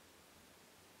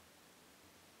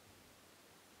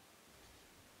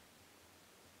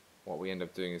 what we end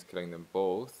up doing is killing them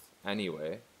both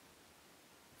anyway.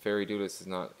 Fairy Duelist is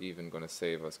not even going to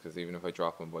save us, because even if I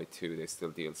drop them by 2, they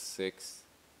still deal 6.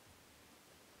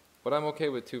 But I'm okay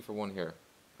with 2 for 1 here.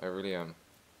 I really am.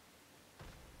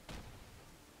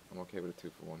 I'm okay with a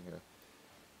 2 for 1 here.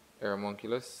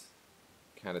 Aeromunculus.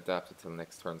 Can't adapt it till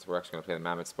next turn, so we're actually going to play the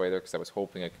Mammoth Spider, because I was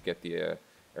hoping I could get the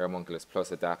Aeromunculus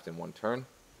plus adapt in 1 turn.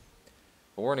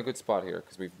 But we're in a good spot here,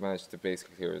 because we've managed to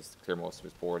basically clear most of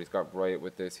his board. He's got Riot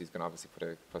with this. He's going to obviously put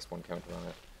a +1 counter on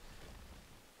it.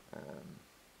 And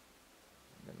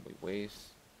then we wait.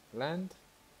 Land?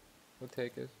 We'll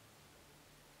take it.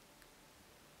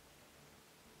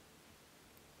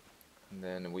 And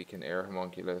then we can air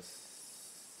Homunculus.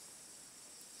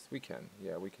 We can,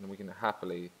 yeah, we can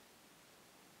happily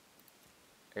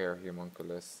air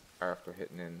Homunculus after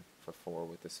hitting in for 4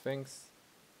 with the Sphinx.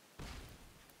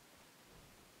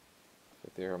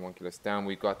 Put the Homunculus down.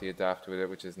 We got the adapt with it,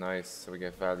 which is nice, so we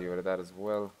get value out of that as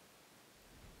well.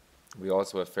 We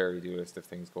also have Fairy Duelist if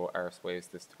things go arse ways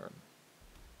this turn,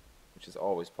 which is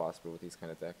always possible with these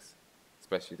kind of decks,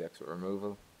 especially decks with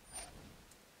removal.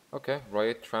 Okay,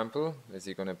 Riot Trample. Is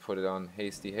he going to put it on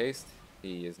Hasty Haste?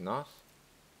 He is not.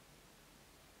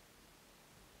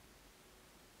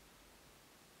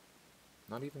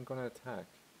 Not even going to attack.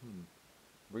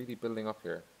 Really building up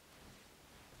here.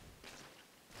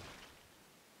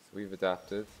 So we've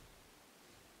adapted.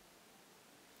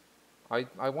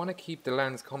 I want to keep the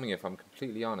lands coming, if I'm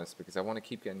completely honest, because I want to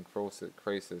keep getting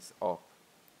Krasis up.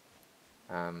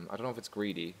 I don't know if it's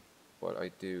greedy, but I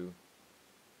do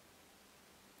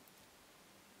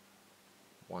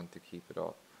want to keep it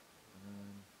up.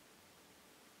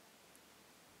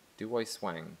 Do I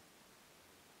swang?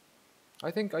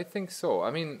 I think so.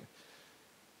 I mean,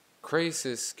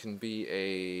 Krasis can be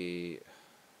a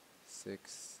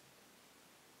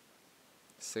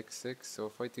 6/6. So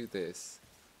if I do this,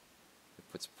 it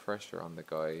puts pressure on the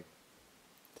guy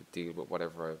to deal with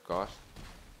whatever I've got.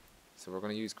 So we're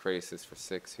going to use Krasis for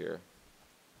 6 here.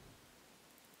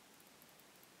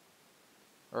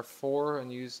 Or 4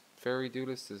 and use Fairy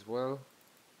Duelist as well.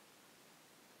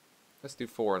 Let's do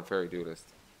 4 and Fairy Duelist.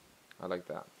 I like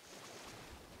that.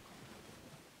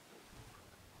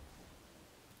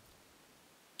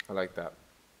 I like that.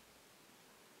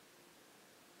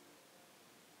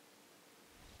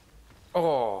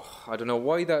 Oh, I don't know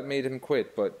why that made him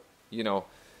quit, but, you know,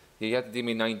 he had to deal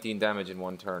me 19 damage in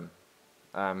 1 turn.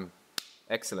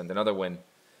 Excellent, another win.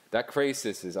 That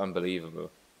Krasis is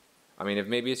unbelievable. I mean, if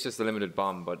maybe it's just a limited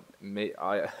bomb, but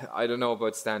I don't know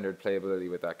about standard playability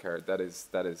with that card. That is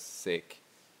sick.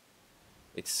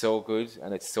 It's so good,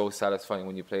 and it's so satisfying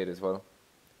when you play it as well.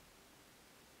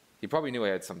 He probably knew I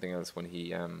had something else when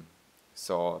he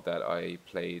saw that I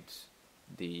played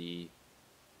the...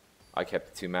 I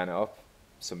kept the 2 mana up,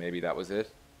 so maybe that was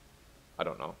it. I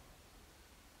don't know.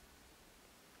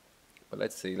 But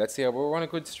let's see. Let's see. We're on a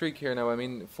good streak here now. I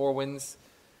mean, 4 wins.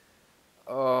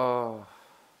 Oh,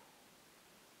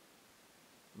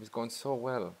 it was going so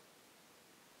well.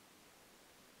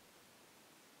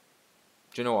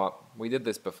 Do you know what? We did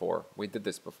this before. We did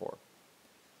this before.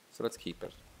 So let's keep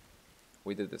it.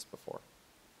 We did this before.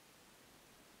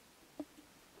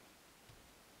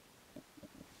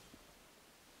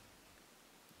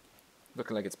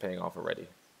 Looking like it's paying off already.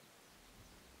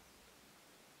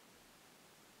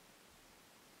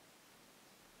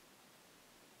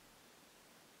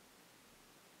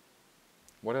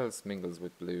 What else mingles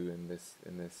with blue in this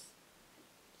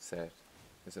set?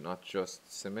 Is it not just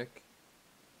Simic?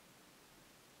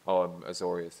 Oh,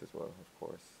 Azorius as well, of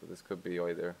course. So this could be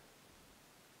either.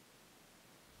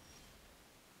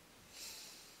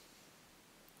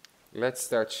 Let's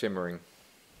start shimmering.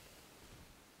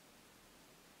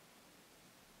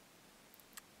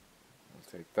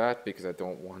 I'll take that because I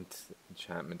don't want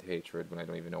Enchantment Hatred when I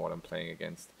don't even know what I'm playing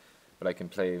against. But I can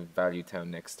play Value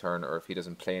Town next turn, or if he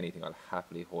doesn't play anything, I'll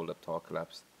happily hold up Talk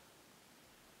Collapse.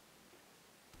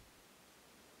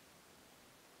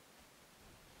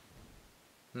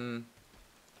 Not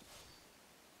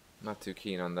too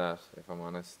keen on that, if I'm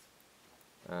honest.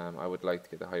 I would like to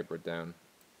get the Hybrid down,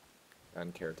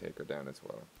 and Caretaker down as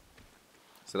well.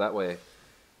 So that way,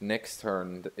 next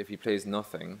turn, if he plays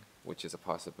nothing, which is a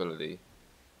possibility,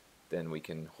 then we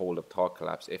can hold up Thought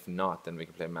Collapse. If not, then we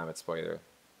can play Mammoth Spider.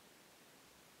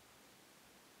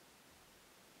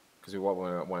 Because what we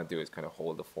want to do is kind of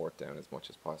hold the fort down as much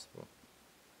as possible.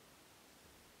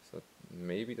 So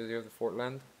maybe does he have the fort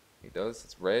land? He does.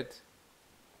 It's red.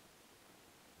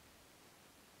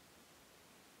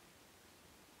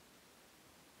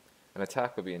 An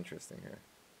attack would be interesting here,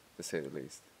 to say the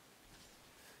least.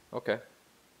 Okay.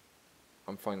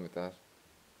 I'm fine with that.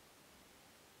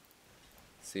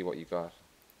 See what you got.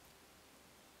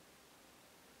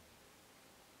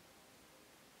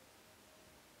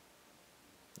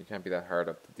 You can't be that hard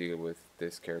up to deal with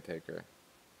this caretaker.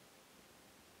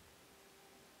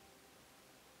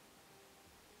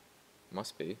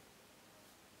 Must be.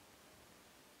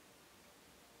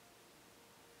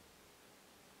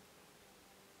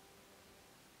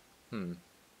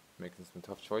 Making some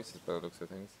tough choices by the looks of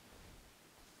things.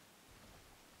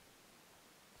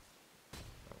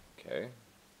 Okay.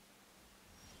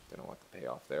 Don't know what the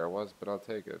payoff there was, but I'll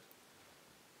take it.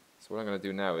 So what I'm going to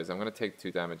do now is I'm going to take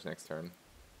 2 damage next turn.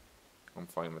 I'm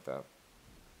fine with that.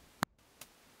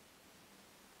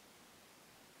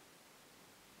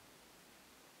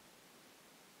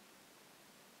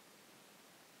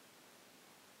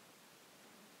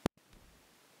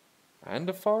 And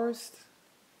a forest?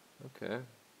 Okay.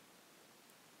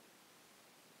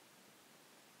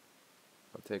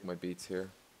 I'll take my beats here.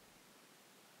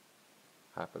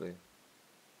 Happily.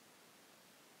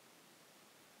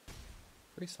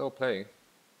 Pretty slow play.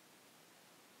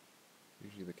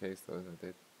 Usually the case though, isn't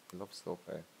it? They love slow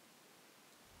play.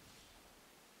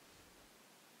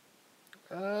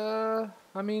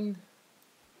 I mean,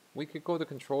 we could go the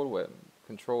control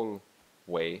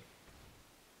way.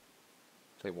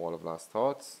 Play Wall of Lost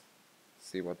Thoughts.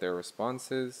 See what their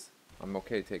response is. I'm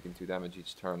okay taking 2 damage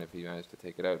each turn if he managed to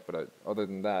take it out, but other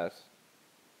than that,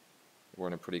 we're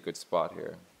in a pretty good spot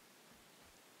here.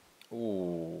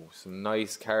 Ooh, some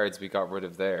nice cards we got rid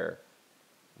of there.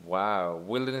 Wow,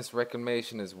 Wilderness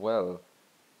Reclamation as well.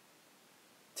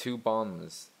 2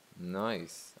 bombs.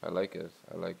 Nice. I like it.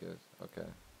 I like it. Okay.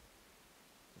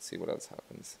 Let's see what else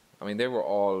happens. I mean, they were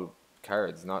all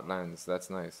cards, not lands.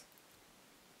 That's nice.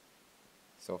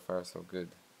 So far, so good.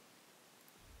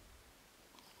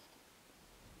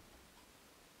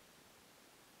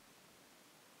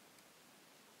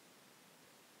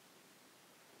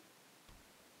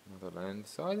 Another land.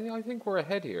 So I think we're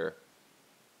ahead here.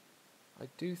 I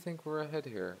do think we're ahead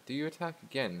here. Do you attack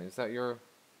again? Is that your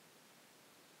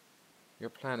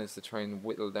plan is to try and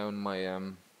whittle down my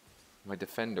my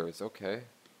defenders? Okay.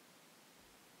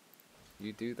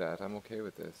 You do that. I'm okay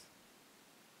with this.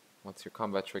 What's your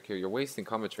combat trick here? You're wasting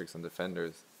combat tricks on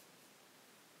defenders.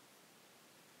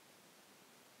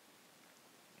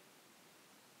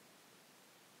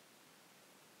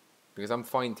 Because I'm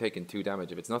fine taking 2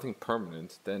 damage. If it's nothing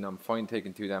permanent, then I'm fine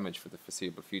taking 2 damage for the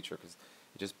foreseeable future, because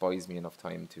it just buys me enough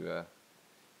time to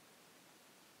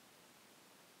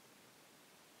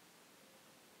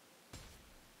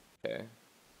okay.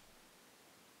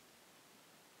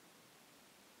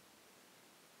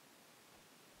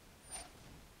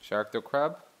 Sharkdo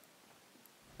Crab.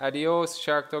 Adios,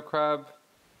 Sharkdo Crab.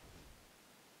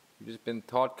 You've just been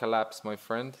Thought Collapse, my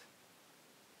friend.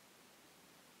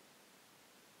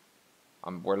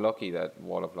 We're lucky that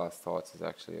Wall of Lost Thoughts is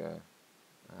actually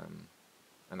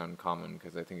an uncommon,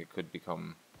 because I think it could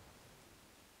become.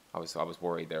 I was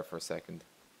worried there for a second.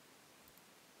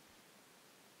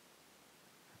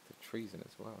 The treason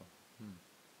as well.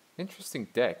 Interesting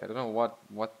deck. I don't know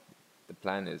what the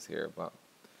plan is here, but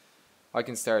I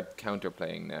can start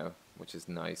counterplaying now, which is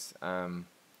nice.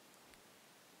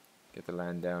 Get the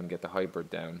land down, get the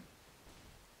hybrid down.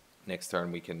 Next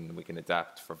turn we can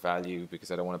adapt for value, because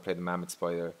I don't want to play the Mammoth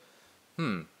Spider.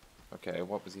 Okay,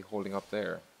 what was he holding up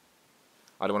there?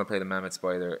 I don't want to play the Mammoth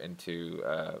Spider into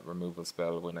a removal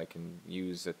spell when I can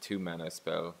use a 2 mana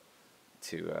spell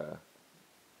to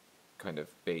kind of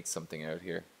bait something out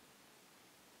here.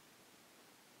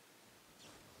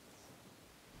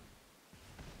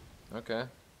 Okay.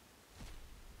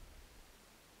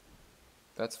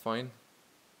 That's fine.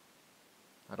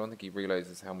 I don't think he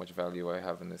realizes how much value I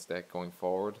have in this deck going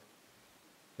forward.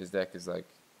 His deck is like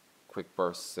quick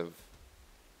bursts of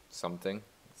something.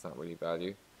 It's not really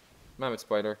value. Mammoth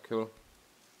Spider, cool.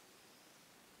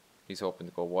 He's hoping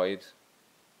to go wide,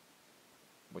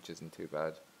 which isn't too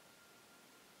bad.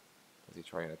 Does he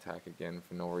try and attack again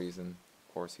for no reason?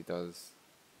 Of course he does.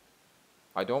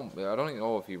 I don't even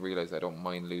know if he realizes I don't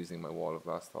mind losing my Wall of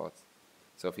Lost Thoughts.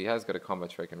 So if he has got a combat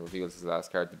trick and reveals his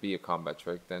last card to be a combat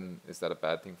trick, then is that a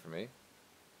bad thing for me?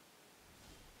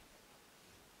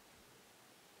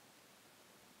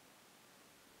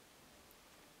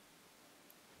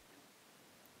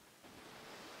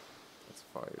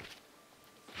 5.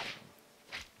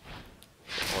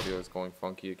 The audio is going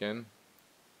funky again.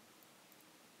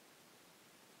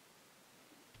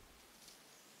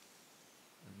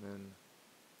 And then,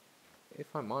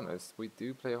 if I'm honest, we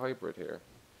do play hybrid here.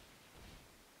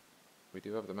 We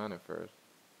do have the mana for it.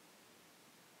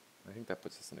 I think that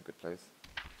puts us in a good place.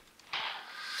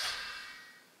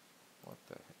 What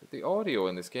the heck? The audio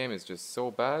in this game is just so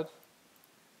bad.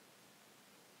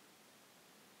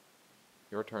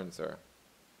 Your turn, sir.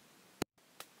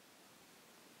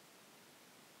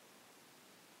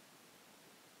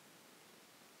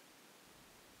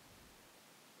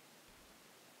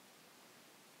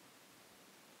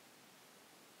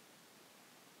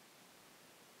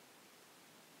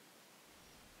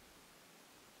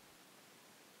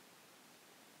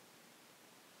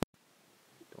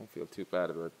 Don't feel too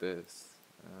bad about this.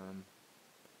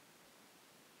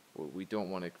 Well, we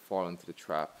don't want to fall into the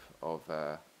trap of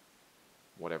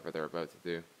whatever they're about to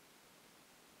do.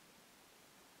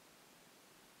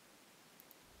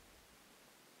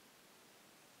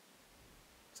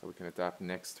 So we can adapt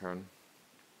next turn.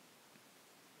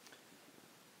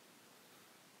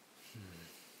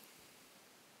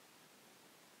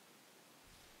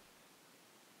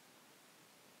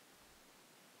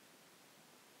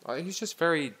 He's just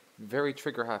very, very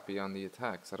trigger happy on the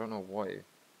attacks. I don't know why.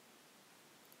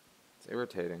 It's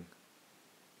irritating.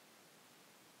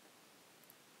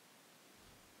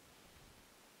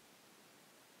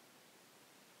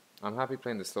 I'm happy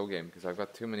playing the slow game because I've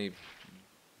got too many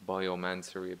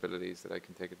biomancery abilities that I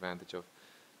can take advantage of.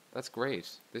 That's great.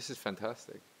 This is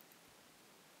fantastic.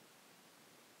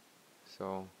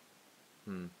 So,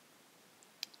 do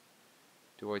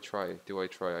I try? Do I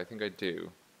try? I think I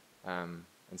do. And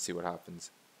see what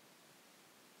happens.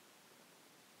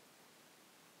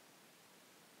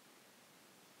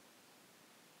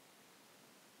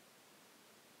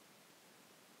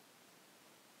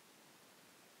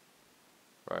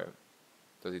 Right.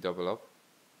 Does he double up?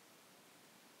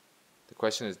 The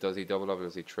question is, does he double up or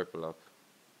does he triple up?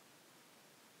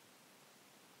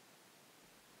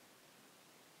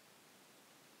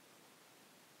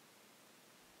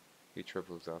 He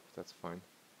triples up, that's fine.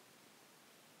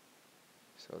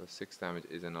 So the 6 damage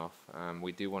is enough.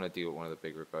 We do want to deal with one of the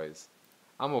bigger guys.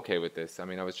 I'm okay with this. I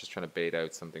mean, I was just trying to bait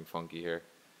out something funky here.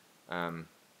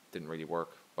 Didn't really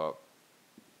work, but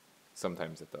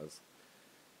sometimes it does.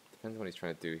 Depends what he's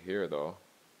trying to do here, though.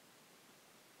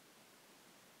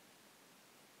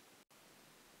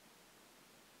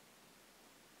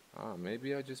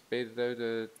 Maybe I just baited out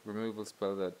a removal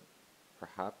spell that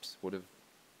perhaps would have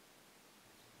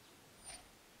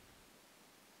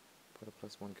put a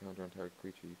 +1 counter on target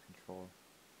creature you control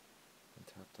and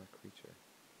tap that creature.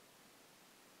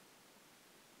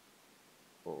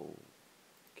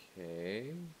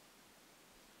 Okay.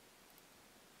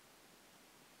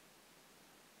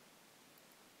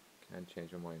 Can't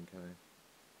change my mind, can I?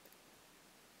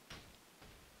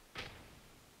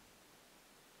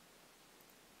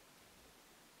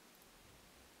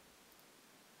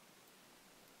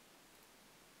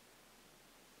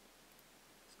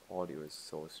 This audio is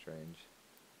so strange.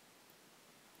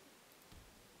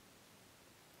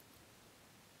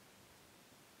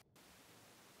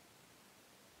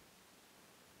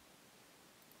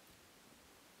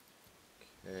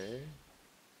 Okay.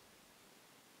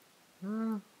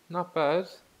 Not bad.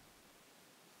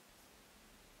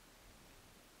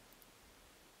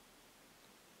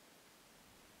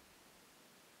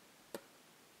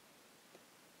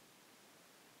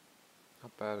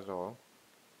 Not bad at all.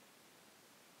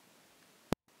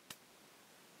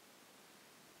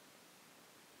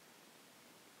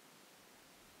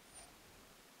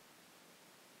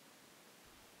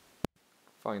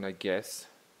 Fine, I guess.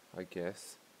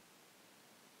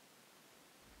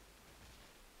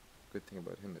 Good thing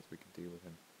about him is we can deal with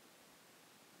him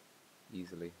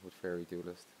easily with Fairy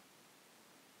Duelist.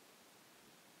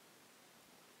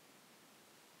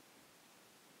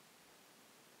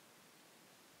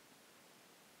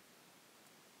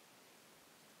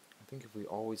 I think if we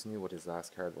always knew what his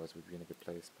last card was, we'd be in a good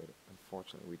place, but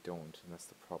unfortunately we don't, and that's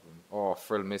the problem. Oh,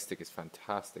 Frill Mystic is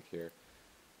fantastic here.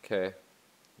 Okay,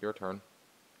 your turn.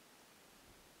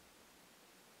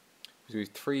 So we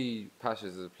have 3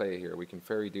 passages of play here. We can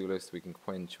Fairy Duelist, we can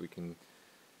Quench, we can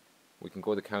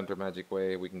go the counter magic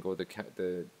way, we can go the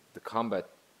combat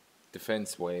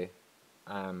defense way,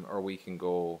 or we can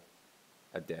go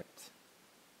adapt,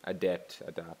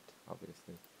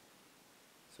 obviously.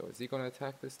 So is he going to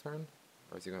attack this turn,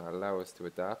 or is he going to allow us to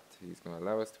adapt? He's going to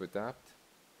allow us to adapt.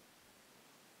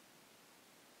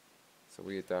 So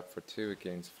we adapt for 2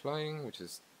 against flying, which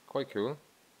is quite cool.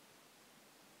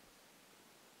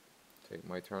 Take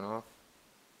my turn off.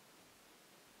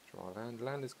 Draw land.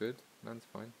 Land is good. Land's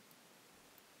fine.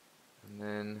 And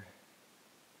then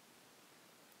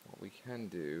what we can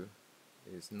do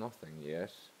is nothing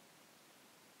yet.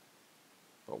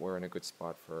 But we're in a good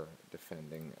spot for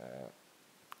defending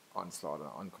onslaught,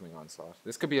 oncoming onslaught.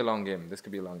 This could be a long game. This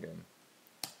could be a long game.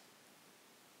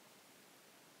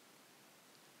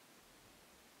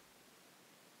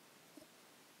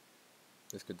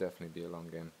 This could definitely be a long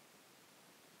game.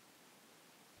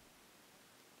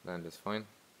 Land is fine.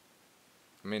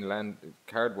 I mean, land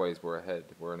card-wise, we're ahead.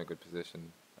 We're in a good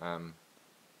position. It's going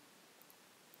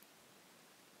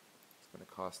to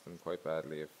cost him quite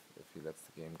badly if he lets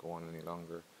the game go on any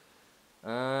longer.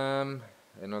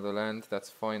 Another land. That's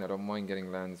fine. I don't mind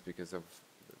getting lands because of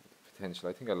the potential.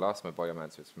 I think I lost my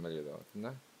Biomancer's Familiar though, didn't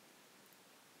I?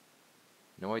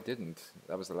 No, I didn't.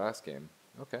 That was the last game.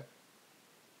 Okay.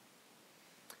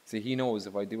 See, he knows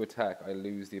if I do attack, I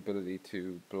lose the ability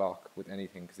to block with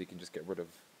anything because he can just get rid of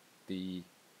the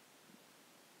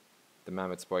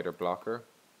Mammoth Spider blocker.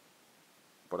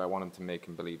 But I want him to make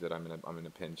him believe that I'm in a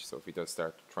pinch. So if he does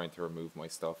start trying to remove my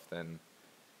stuff, then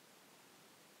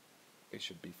it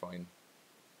should be fine.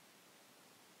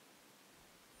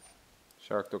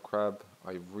 Sharkdo Crab.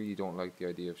 I really don't like the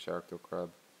idea of Sharkdo Crab,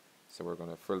 so we're going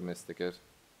to Frill Mystic it.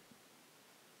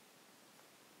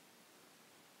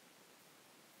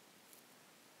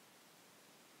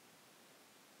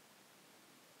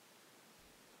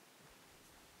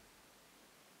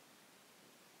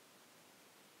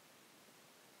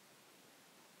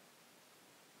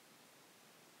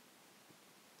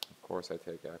 Of course I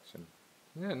take action.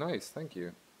 Yeah, nice, thank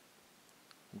you.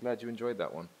 I'm glad you enjoyed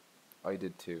that one. I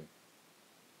did too.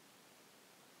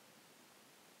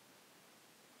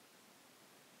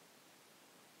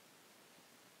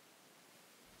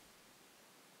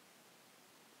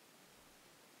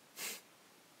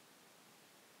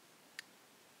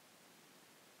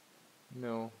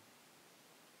 No,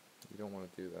 you don't want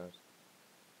to do that.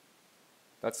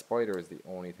 That spider is the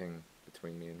only thing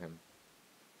between me and him.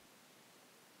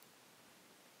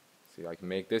 See, I can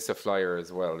make this a flyer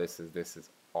as well. This is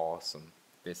awesome.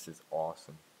 This is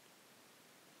awesome.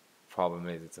 Problem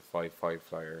is, it's a 5/5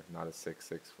 flyer, not a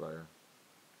 6/6 flyer.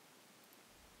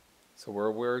 So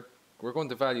we're going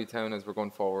to value town as we're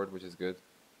going forward, which is good.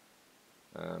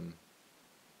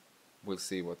 We'll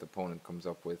see what the opponent comes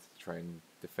up with to try and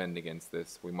defend against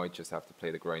this. We might just have to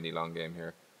play the grindy long game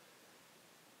here.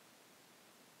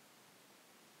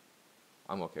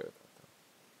 I'm okay with that though.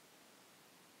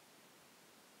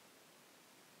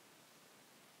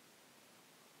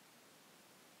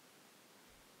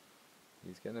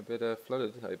 He's getting a bit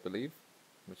flooded, I believe,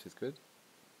 which is good.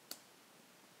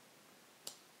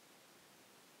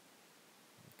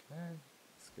 Okay,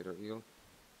 Skitter Eel.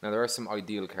 Now there are some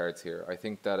ideal cards here. I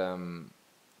think that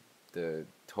the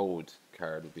Toad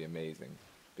card would be amazing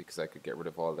because I could get rid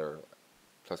of all their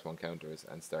 +1 counters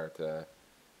and start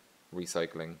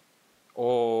recycling.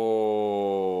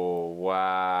 Oh,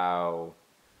 wow.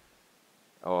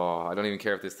 Oh, I don't even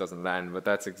care if this doesn't land, but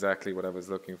that's exactly what I was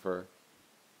looking for.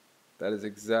 That is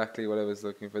exactly what I was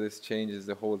looking for. This changes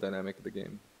the whole dynamic of the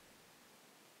game.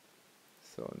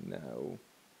 So now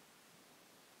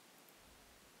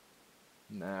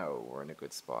we're in a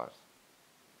good spot.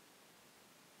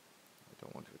 I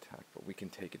don't want to attack, but we can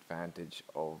take advantage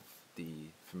of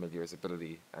the Familiar's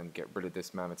ability and get rid of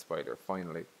this Mammoth Spider,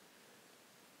 finally.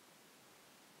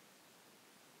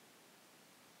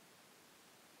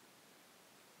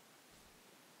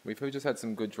 We've just had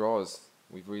some good draws.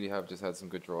 We really have just had some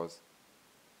good draws.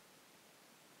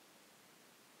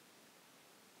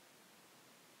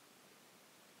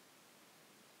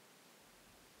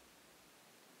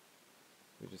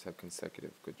 We just had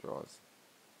consecutive good draws.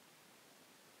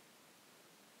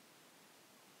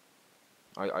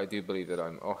 I do believe that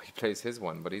I'm... Oh, he plays his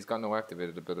one, but he's got no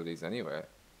activated abilities anyway.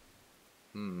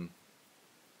 I'm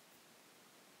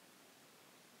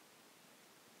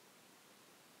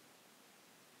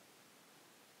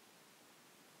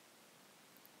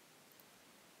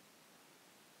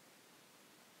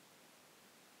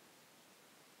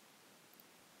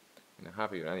not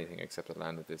happy with anything except a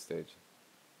land at this stage.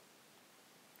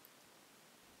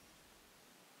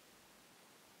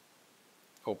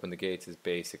 Open the Gates is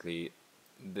basically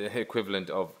the equivalent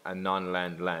of a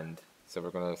non-land land. So we're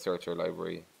going to search our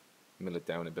library, mill it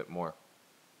down a bit more.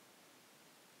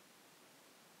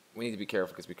 We need to be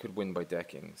careful because we could win by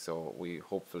decking. So we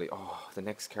hopefully... Oh, the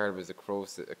next card was a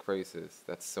Crisis.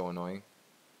 That's so annoying.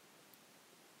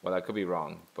 Well, I could be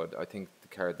wrong, but I think the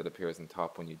card that appears on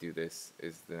top when you do this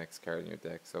is the next card in your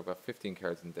deck. So I've got 15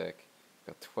 cards in deck. I've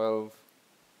got 12.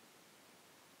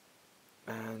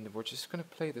 And we're just going to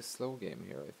play the slow game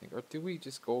here, I think. Or do we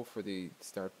just go for the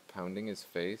start pounding his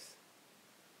face?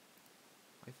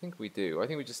 I think we do. I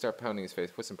think we just start pounding his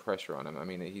face, put some pressure on him. I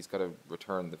mean, he's got to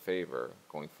return the favor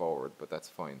going forward, but that's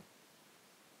fine.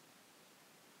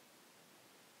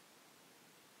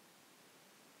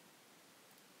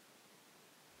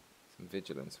 Some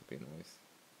vigilance would be nice.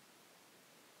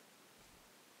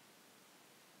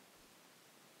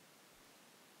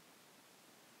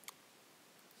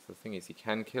 So the thing is, he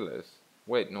can kill it.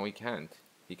 Wait, no, he can't.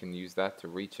 He can use that to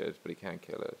reach it, but he can't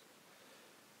kill it.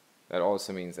 That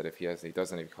also means that if he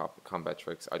doesn't have any combat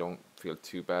tricks, I don't feel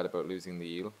too bad about losing the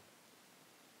eel.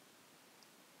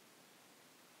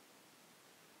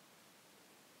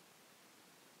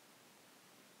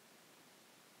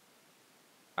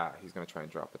 Ah, he's going to try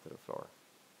and drop it to the floor.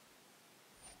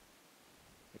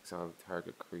 Exile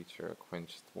target creature,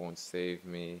 quenched won't save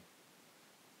me.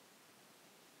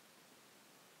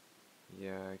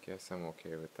 Yeah, I guess I'm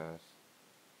okay with that.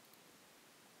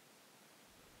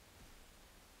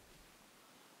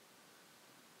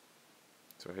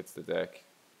 So it hits the deck,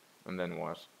 and then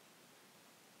what?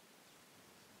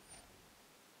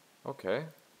 Okay,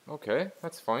 okay,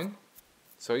 that's fine.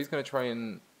 So he's going to try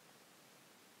and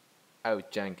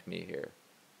out-jank me here,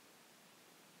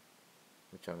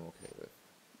 which I'm okay with.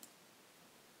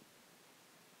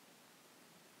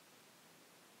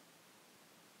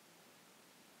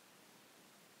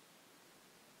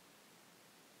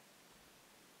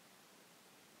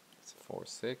 It's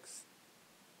 4/6.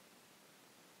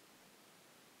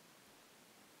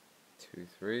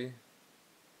 2/3.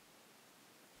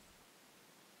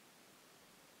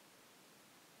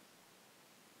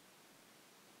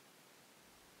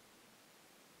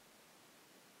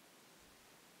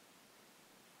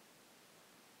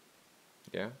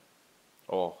 Yeah.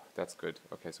 Oh, that's good.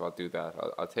 Okay, so I'll do that.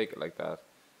 I'll take it like that.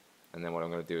 And then what I'm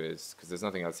going to do is, because there's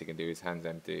nothing else he can do, his hand's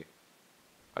empty,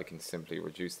 I can simply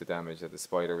reduce the damage that the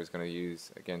spider was going to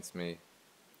use against me,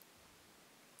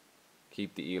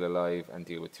 keep the eel alive, and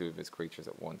deal with 2 of his creatures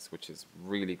at once, which is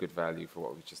really good value for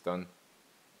what we've just done.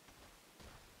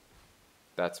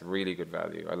 That's really good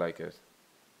value. I like it.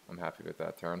 I'm happy with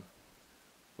that turn.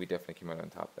 We definitely came out on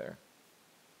top there.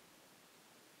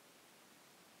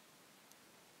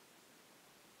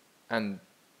 And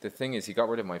the thing is, he got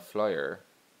rid of my flyer,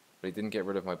 but he didn't get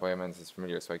rid of my Biomancer's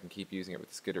Familiar, so I can keep using it with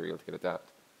the Skitter Eel to get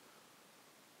adapt.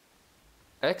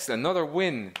 Excellent, another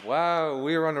win. Wow,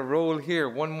 we're on a roll here.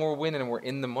 One more win and we're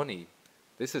in the money.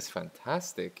 This is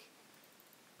fantastic.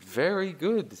 Very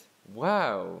good.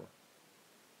 Wow.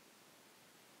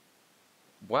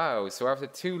 Wow, so after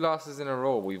 2 losses in a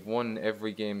row, we've won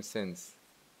every game since.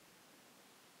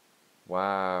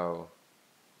 Wow.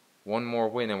 One more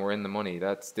win and we're in the money.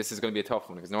 This is going to be a tough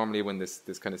one, because normally when this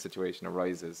kind of situation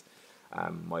arises,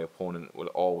 my opponent will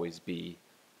always be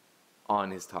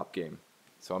on his top game.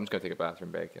 So I'm just going to take a bathroom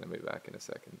break and I'll be back in a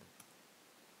second.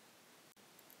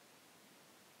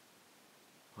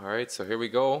 Alright, so here we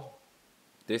go.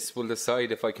 This will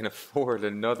decide if I can afford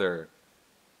another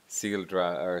sealed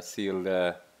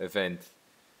event.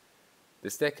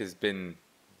 This deck has been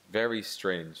very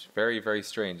strange. Very, very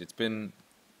strange.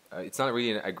 It's not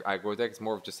really an aggro deck, it's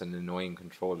more of just an annoying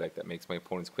control deck that makes my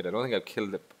opponents quit. I don't think I've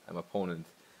killed an opponent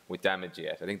with damage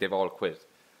yet. I think they've all quit,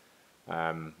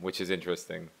 which is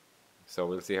interesting. So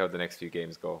we'll see how the next few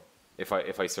games go, if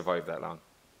I survive that long.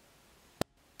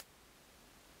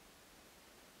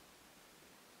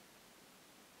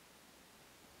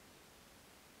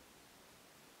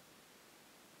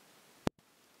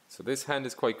 So this hand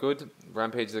is quite good.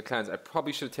 Rampage of the Clans. I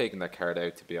probably should have taken that card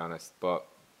out, to be honest, but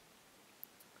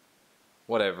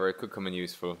whatever, it could come in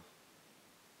useful.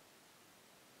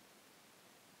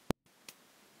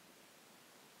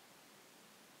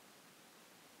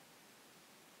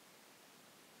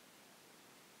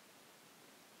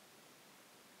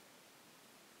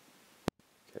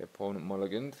 Okay, opponent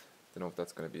mulliganed. Don't know if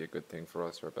that's going to be a good thing for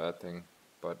us or a bad thing,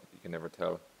 but you can never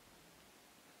tell.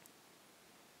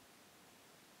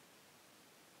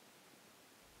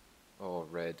 Oh,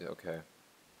 red, okay.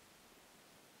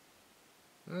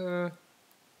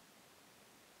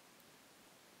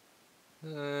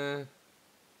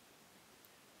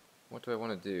 What do I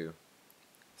want to do?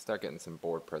 Start getting some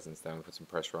board presence down, put some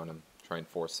pressure on him, try and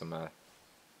force some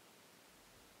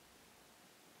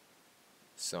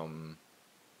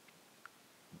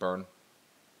burn.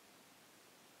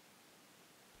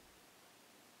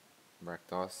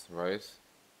 Rakdos, right.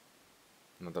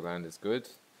 Another land is good.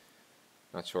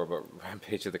 Not sure about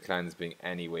Rampage of the Clans being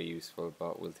any way useful,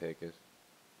 but we'll take it.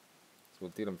 So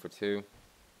we'll deal him for 2.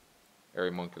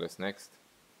 Homunculus next.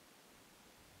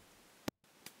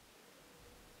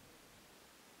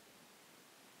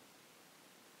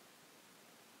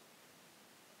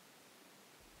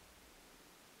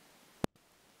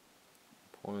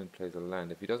 Opponent plays a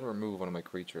land. If he doesn't remove one of my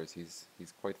creatures, he's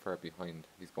quite far behind.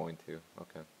 He's going to.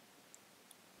 Okay.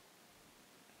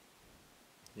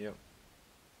 Yep.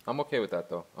 I'm okay with that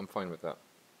though. I'm fine with that.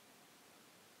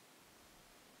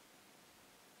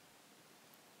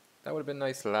 That would have been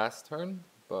nice last turn,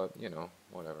 but you know,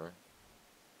 whatever.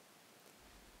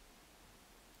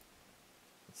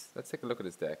 Let's take a look at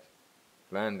his deck.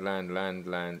 Land, land, land,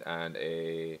 land, and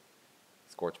a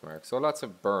Scorch Mark. So lots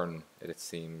of burn, it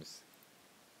seems.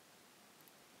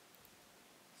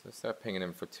 So start pinging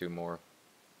him for 2 more.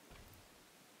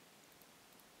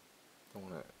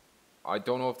 I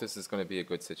don't know if this is going to be a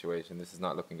good situation. This is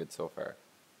not looking good so far.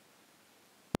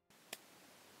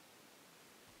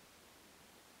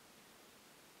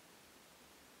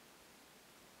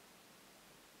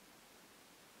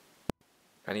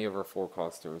 Any of our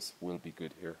 4-costers will be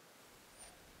good here.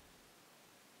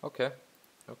 Okay,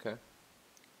 okay.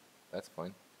 That's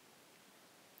fine.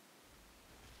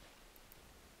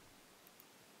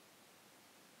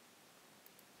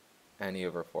 Any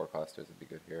of our 4-costers would be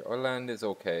good here. Our land is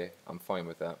okay. I'm fine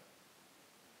with that.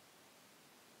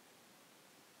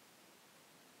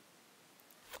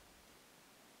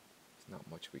 There's not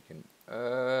much we can...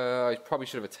 I probably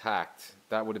should have attacked.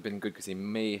 That would have been good because he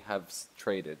may have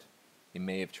traded. He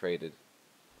may have traded.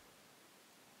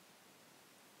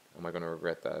 Am I going to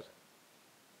regret that?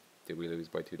 Did we lose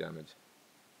by 2 damage?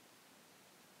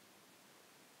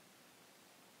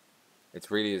 It's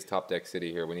really his top deck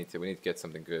city here. We need to get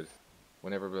something good.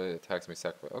 Whenever it attacks me,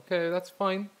 sacrifice. Okay, that's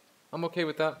fine. I'm okay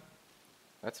with that.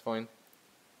 That's fine.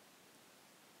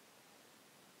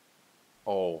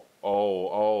 Oh,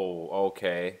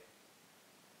 okay.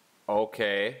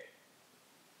 Okay.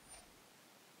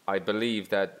 I believe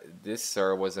that this,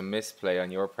 sir, was a misplay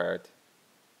on your part.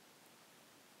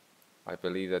 I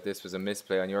believe that this was a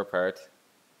misplay on your part.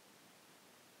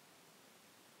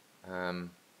 I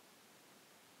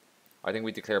think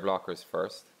we declare blockers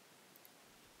first,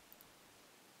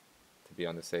 to be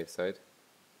on the safe side.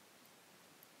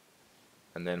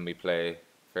 And then we play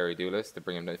Fairy Duelist to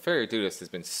bring him down. Fairy Duelist has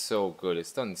been so good.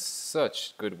 It's done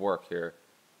such good work here.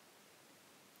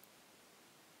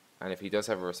 And if he does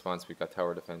have a response, we've got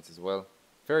Tower Defense as well.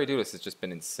 Fairy Duelist has just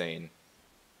been insane.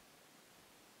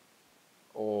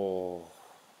 Oh.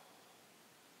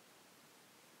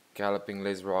 Galloping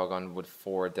Lizrog on with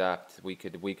 4 adapt. We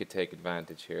could take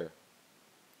advantage here.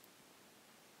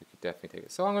 We could definitely take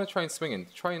it. So I'm going to try and swing in.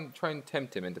 Try and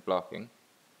tempt him into blocking.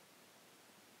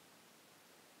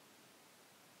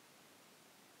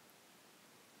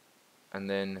 And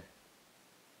then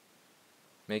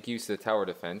make use of the tower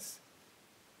defense.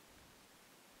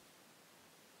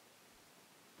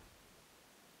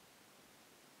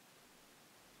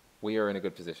 We are in a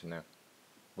good position now.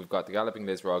 We've got the Galloping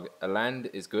Lizrog. A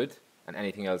land is good, and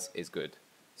anything else is good.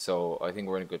 So I think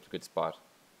we're in a good spot.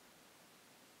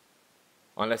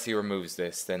 Unless he removes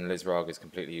this, then Lizrog is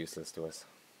completely useless to us.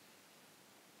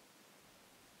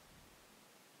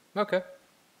 Okay.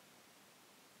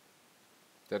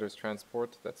 Debtor's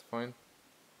Transport, that's fine.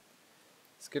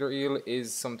 Skitter Eel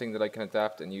is something that I can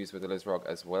adapt and use with the Lizrog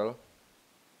as well.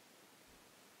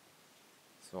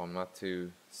 So I'm not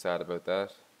too sad about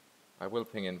that. I will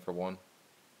ping in for 1.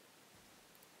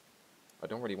 I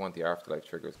don't really want the Afterlife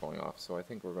triggers going off, so I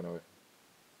think we're going to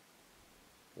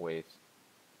wait.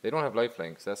 They don't have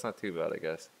lifelink, so that's not too bad, I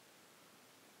guess.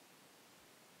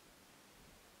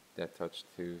 Death Touch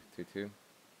 2/2/2.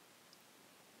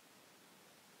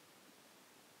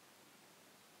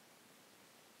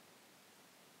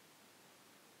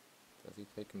 Does he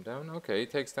take him down? Okay, he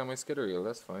takes down my Skitter Eel,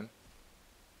 that's fine.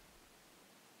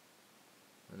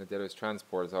 And the Debtor's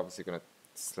Transport is obviously going to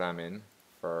slam in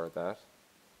for that.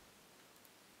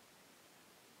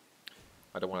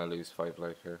 I don't want to lose 5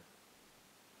 life here.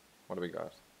 What do we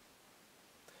got?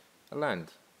 A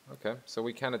land. Okay, so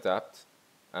we can adapt.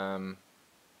 I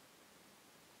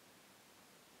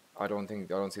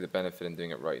don't see the benefit in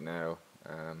doing it right now.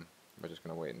 We're just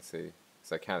going to wait and see.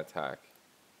 So I can't attack.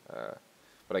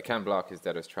 But I can block his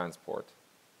Debtor's Transport.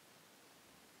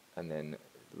 And then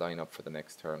line up for the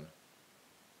next turn.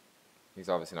 He's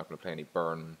obviously not going to play any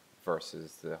burn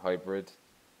versus the hybrid.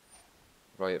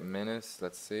 Riot Menace,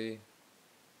 let's see.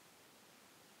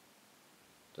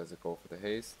 Does it go for the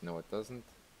haste? No, it doesn't.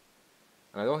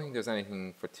 And I don't think there's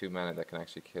anything for 2 mana that can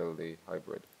actually kill the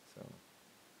hybrid. So,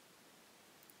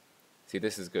 see,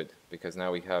 this is good because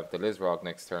now we have the Lizrog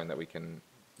next turn that we can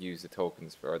use the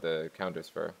tokens for, or the counters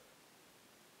for.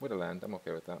 With a land, I'm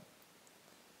okay with that.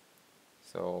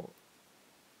 So,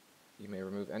 you may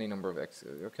remove any number of X.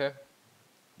 Okay,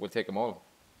 we'll take them all.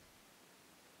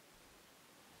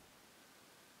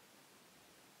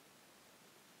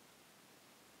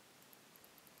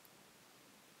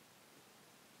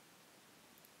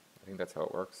 think that's how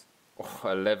it works. Oh,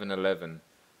 11-11.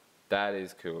 That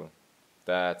is cool.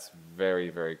 That's very,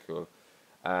 very cool.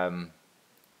 We're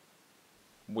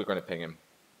going to ping him.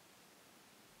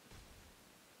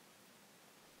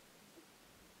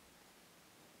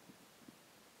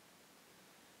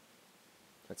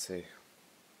 Let's see.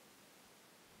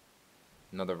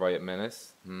 Another Riot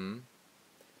Menace. I'm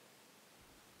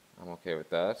okay with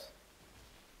that.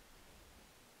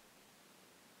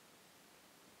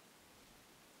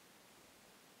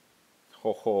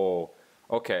 Ho ho.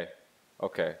 Okay.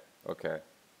 Okay. Okay.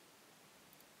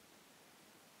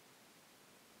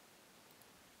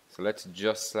 So let's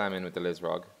just slam in with the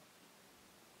Lizrog.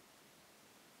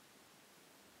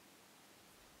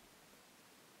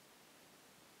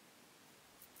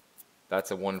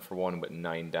 That's a 1-for-1 with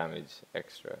 9 damage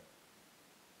extra.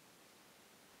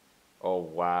 Oh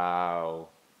wow.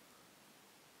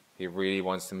 He really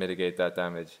wants to mitigate that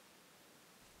damage.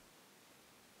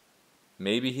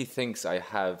 Maybe he thinks I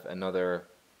have another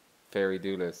Fairy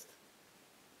Duelist.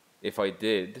 If I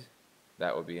did,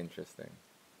 that would be interesting.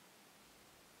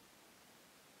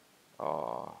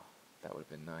 Oh, that would have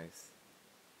been nice.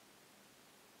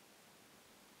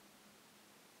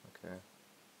 Okay.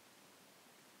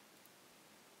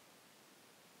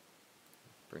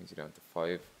 Brings you down to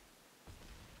 5.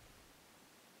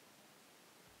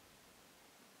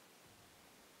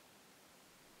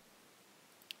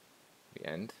 We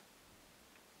end.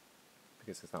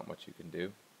 Because there's not much you can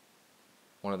do.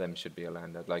 One of them should be a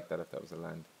land. I'd like that if that was a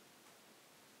land.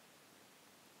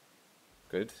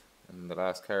 Good. And the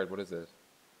last card, what is it?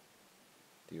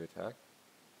 Do you attack?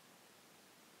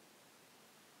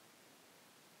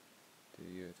 Do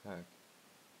you attack?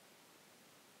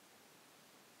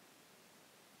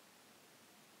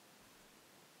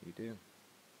 You do.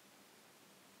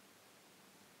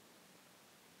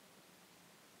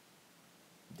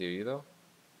 Do you though?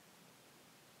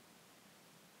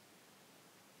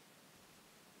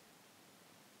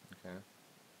 Okay.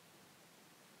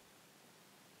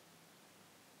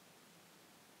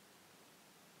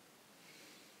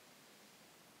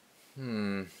 I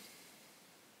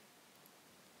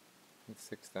think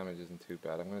 6 damage isn't too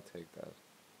bad. I'm going to take that.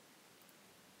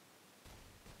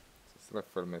 So I still have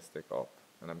Full Mystic up,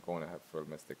 and I'm going to have Full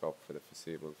Mystic up for the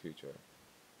foreseeable future.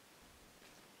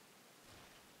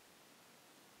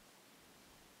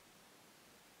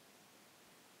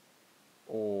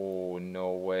 Oh,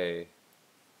 no way.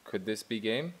 Could this be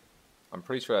game? I'm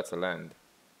pretty sure that's a land.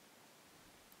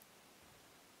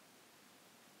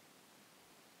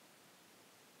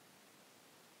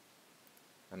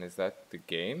 And is that the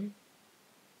game?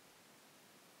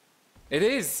 It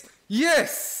is!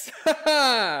 Yes!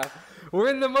 We're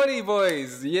in the money,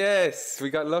 boys! Yes! We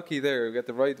got lucky there. We got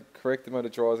the correct amount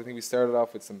of draws. I think we started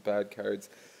off with some bad cards.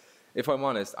 If I'm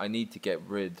honest, I need to get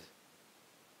rid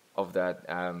of that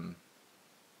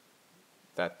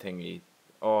that thingy.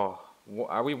 Oh,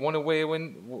 are we win away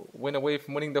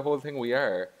from winning the whole thing? We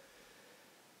are.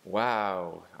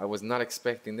 Wow, I was not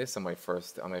expecting this on my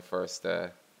first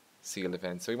sealed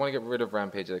event. So we want to get rid of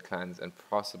Rampage of the Clans and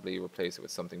possibly replace it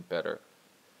with something better.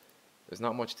 There's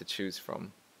not much to choose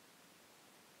from.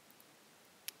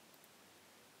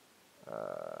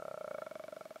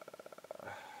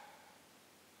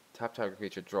 Tap target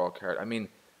creature, draw a card. I mean,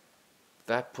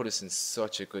 that put us in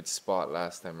such a good spot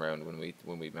last time around when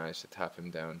we managed to tap him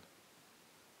down.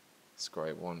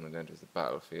 Scry 1 when it enters the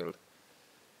battlefield.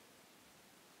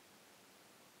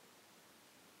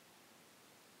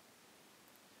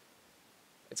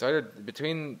 It's either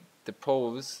between the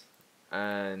pose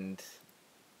and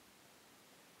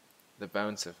the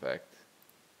bounce effect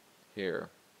here.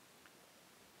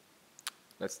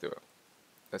 Let's do it.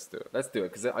 Let's do it. Let's do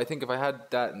it. Because I think if I had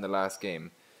that in the last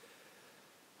game,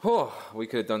 oh, we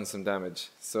could have done some damage.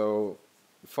 So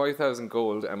 5,000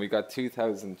 gold, and we got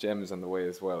 2,000 gems on the way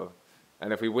as well.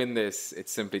 And if we win this,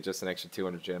 it's simply just an extra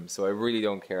 200 gems. So I really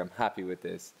don't care. I'm happy with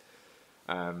this.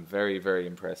 Very, very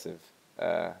impressive.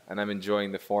 And I'm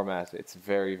enjoying the format. It's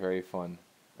very, very fun.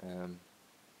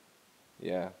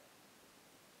 Yeah.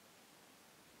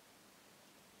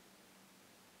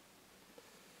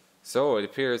 So it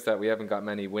appears that we haven't got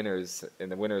many winners in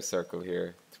the winner's circle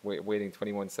here. Waiting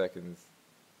 21 seconds.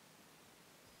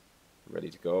 Ready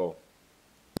to go.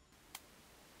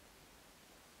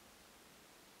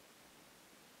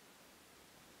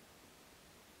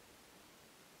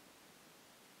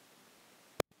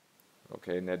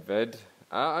 Okay, Nedved.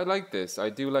 I like this. I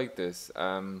do like this.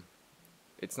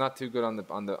 It's not too good on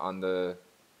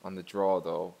the draw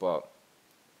though, but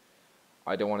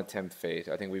I don't want to tempt fate.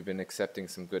 I think we've been accepting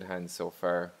some good hands so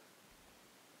far.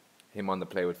 Him on the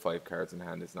play with 5 cards in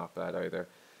hand is not bad either.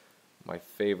 My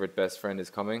favorite best friend is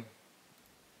coming.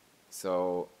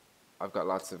 So I've got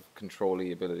lots of control-y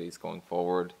abilities going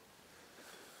forward.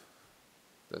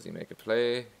 Does he make a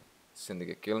play?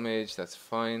 Syndicate Guildmage, that's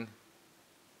fine.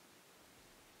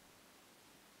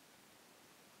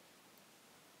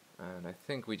 And I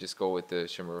think we just go with the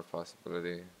Shimmer of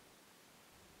Possibility.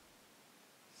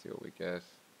 See what we get.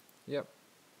 Yep,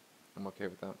 I'm okay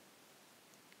with that.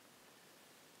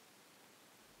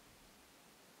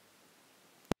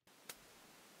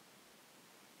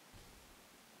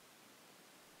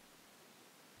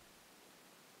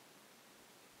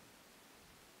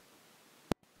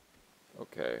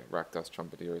 Okay, Rakdos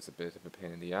Trumpeter is a bit of a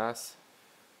pain in the ass.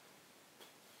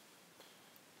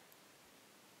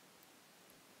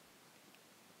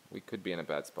 We could be in a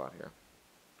bad spot here.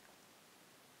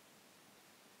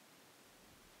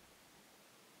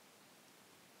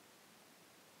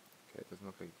 Okay, it doesn't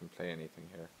look like you can play anything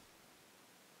here.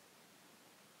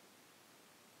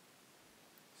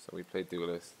 So we play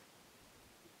Duelist.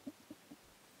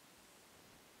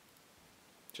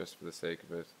 Just for the sake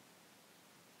of it.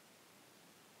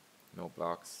 No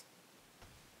blocks.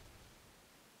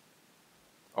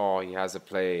 Oh, he has a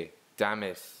play. Damn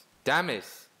it. Damn it!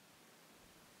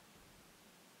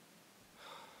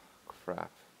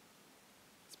 Crap.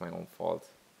 It's my own fault.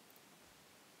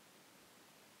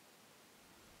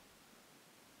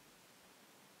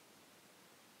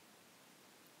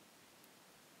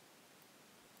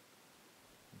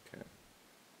 Okay.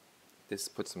 This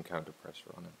puts some counter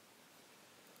pressure on it.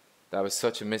 That was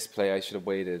such a misplay. I should have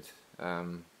waited.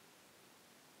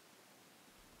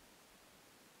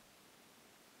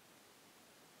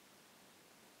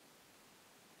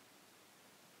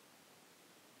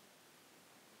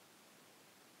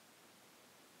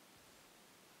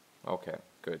 Okay,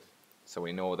 good. So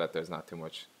we know that there's not too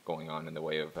much going on in the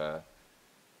way of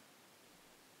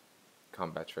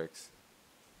combat tricks.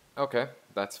 Okay,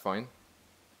 that's fine.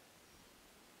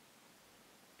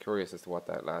 Curious as to what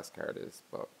that last card is,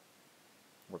 but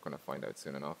we're going to find out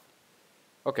soon enough.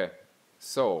 Okay,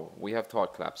 so we have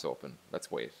Thought Collapse open. Let's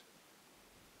wait.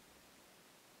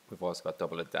 We've also got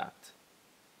Double Adapt.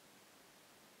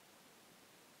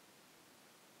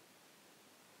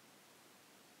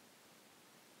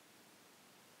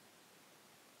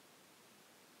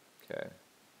 Okay.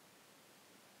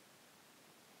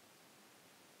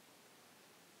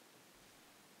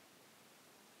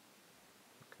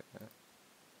 Okay.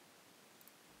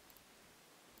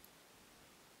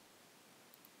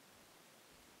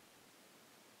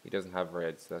 He doesn't have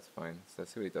red, so that's fine. So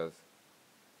let's see what he does.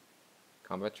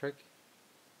 Combat trick?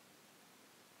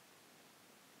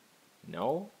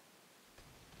 No?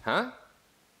 Huh?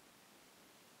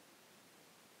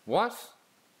 What?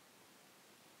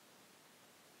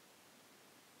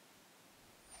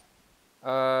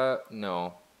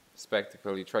 No.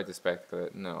 Spectacle, you tried to spectacle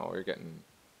it. No, you're getting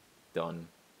done.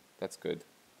 That's good.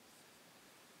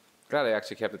 Glad I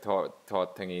actually kept the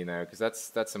thought thingy now, because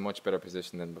that's a much better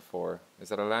position than before. Is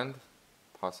that a land?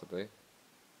 Possibly.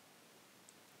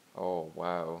 Oh,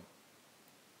 wow.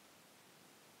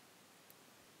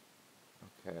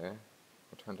 Okay.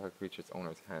 Return target creature's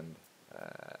owner's hand.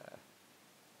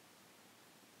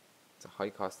 It's a high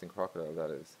costing crocodile,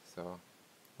 that is. So,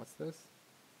 what's this?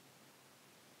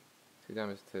 2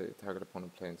 damage to target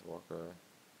opponent planeswalker.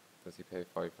 Does he pay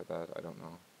 5 for that? I don't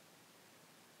know.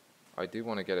 I do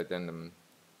want to get Addendum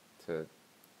to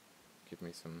give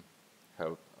me some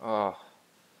help. Oh,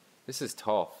 this is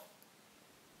tough.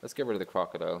 Let's get rid of the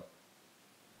crocodile.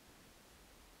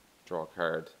 Draw a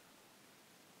card.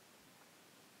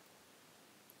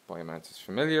 Biomancer's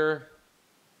Familiar.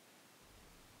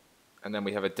 And then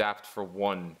we have Adapt for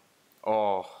 1.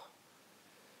 Oh.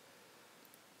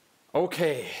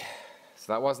 Okay.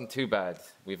 So that wasn't too bad.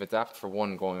 We've Adapt for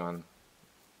 1 going on.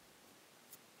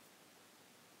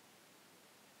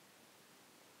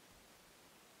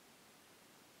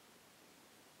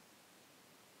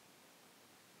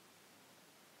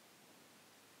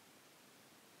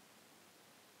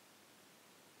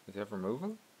 Does he have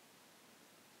removal?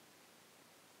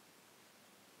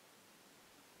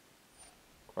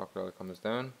 Crocodile comes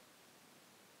down.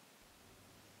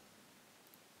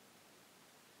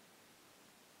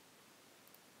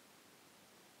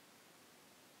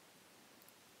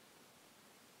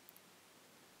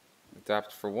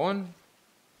 Adapt for 1.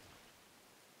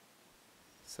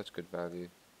 Such good value.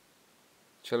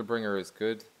 Chillbringer is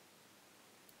good.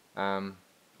 I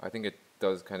think it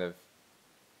does kind of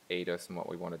aid us in what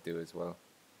we want to do as well.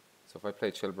 So if I play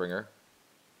Chillbringer,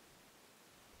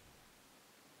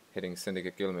 hitting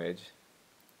Syndicate Guildmage,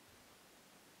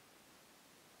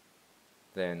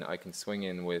 then I can swing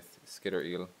in with Skitter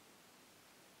Eel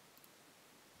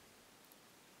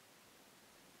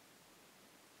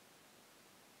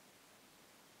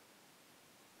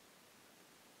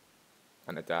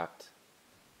and adapt.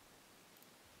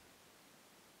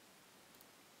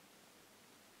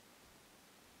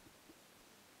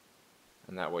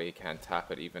 And that way he can't tap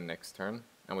it even next turn.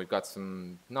 And we've got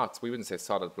some, not, we wouldn't say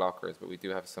solid blockers, but we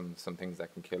do have some things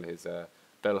that can kill his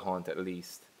Bellhaunt at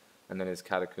least. And then his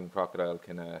Catacomb Crocodile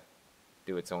can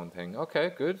do its own thing.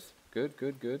 Okay, good, good,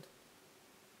 good, good.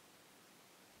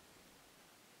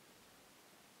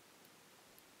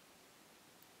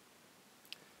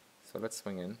 So let's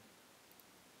swing in,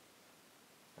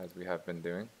 as we have been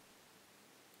doing.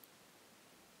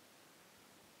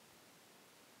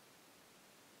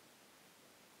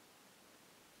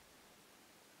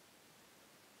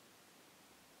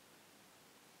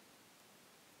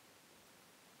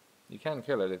 You can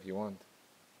kill it if you want.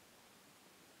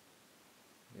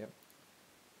 Yep.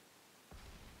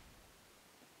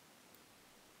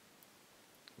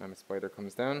 Mammoth Spider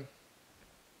comes down.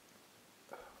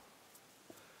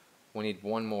 We need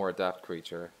one more adapt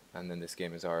creature, and then this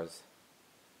game is ours.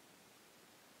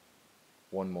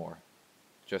 One more.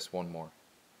 Just one more.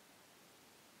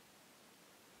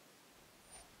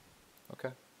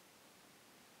 Okay.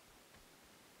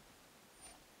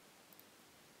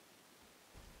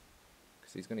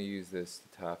 Because he's going to use this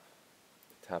to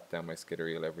tap down my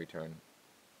Skitteriel every turn.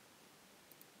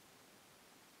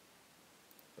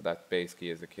 But that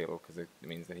basically is a kill, because it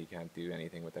means that he can't do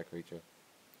anything with that creature.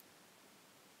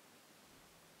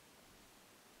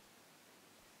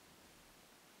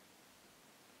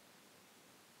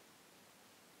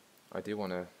 I do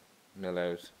want to mill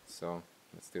out, so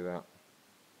let's do that.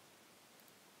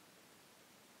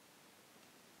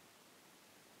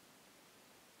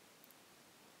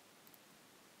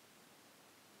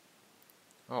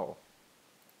 Oh.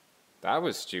 That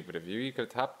was stupid of you. You could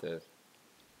have tapped it.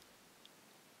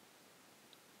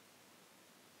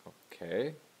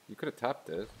 Okay. You could have tapped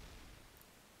it.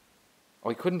 Oh,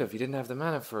 he couldn't have. He didn't have the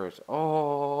mana for it.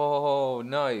 Oh,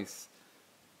 nice.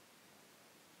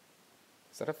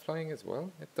 Is that a flying as well?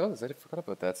 It does. I forgot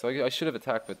about that. So I should have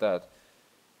attacked with that.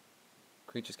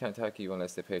 Creatures can't attack you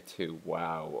unless they pay 2.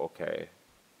 Wow, okay.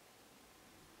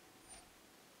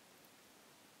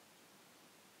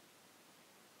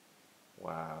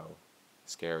 Wow.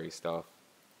 Scary stuff.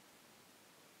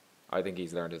 I think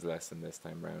he's learned his lesson this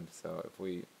time round. So if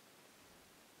we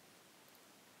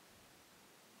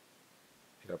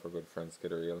hit up our good friend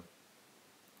Skitteriel,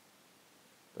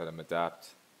 let him adapt.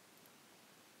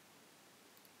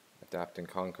 Adapt and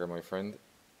conquer, my friend.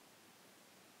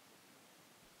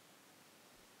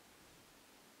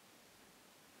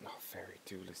 Oh, Fairy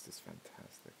Duelist is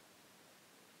fantastic.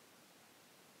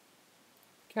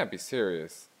 Can't be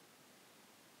serious.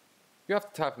 You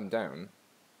have to tap him down.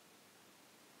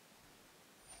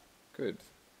 Good.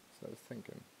 So I was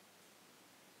thinking.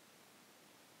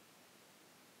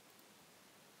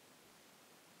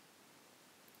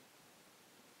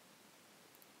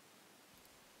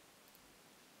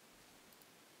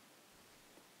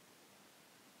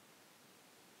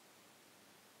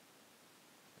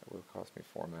 It will cost me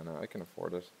 4 mana. I can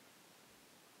afford it.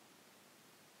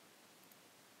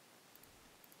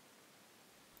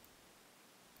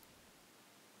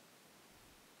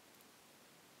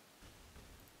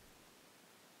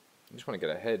 I just want to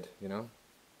get ahead, you know?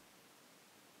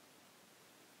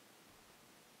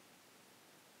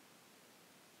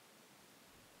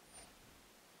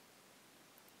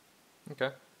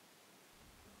 Okay.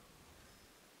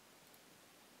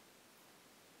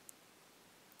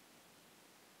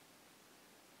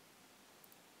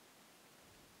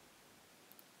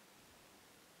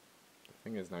 The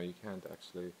thing is now you can't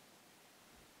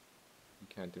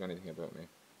do anything about me.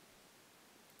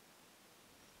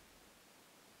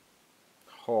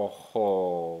 Ho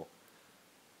ho.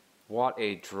 What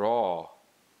a draw.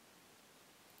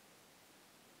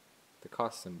 The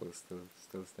cost symbol is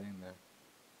still staying there.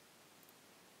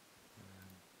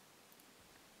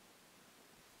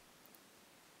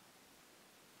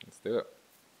 Let's do it.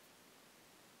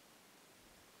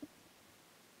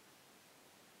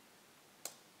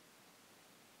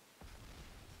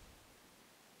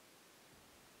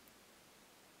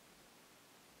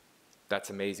 That's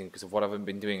amazing because of what I've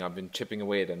been doing. I've been chipping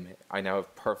away at him. I now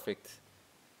have perfect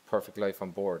life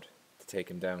on board to take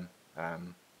him down.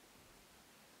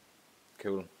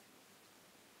 Cool.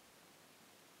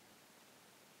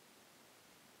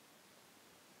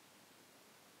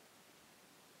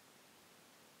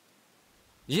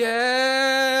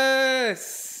 Yes!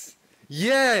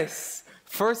 Yes!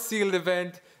 First sealed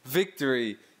event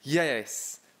victory.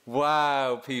 Yes!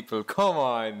 Wow, people, come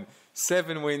on.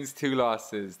 7 wins, 2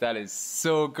 losses. That is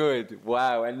so good.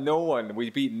 Wow. And we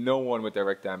beat no one with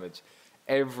direct damage.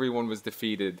 Everyone was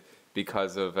defeated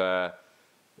because of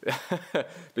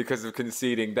because of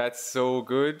conceding. That's so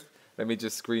good. Let me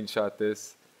just screenshot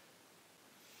this.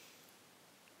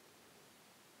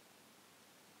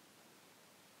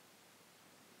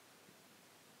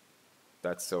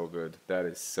 That's so good. That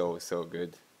is so, so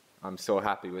good. I'm so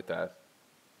happy with that.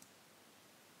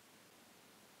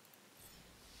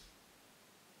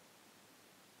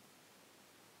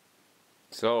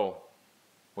 So,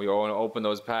 we want to open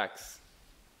those packs.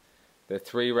 The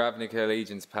 3 Ravnica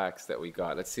Allegiance packs that we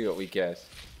got. Let's see what we get.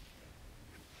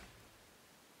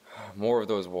 More of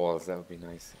those walls, that would be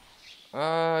nice.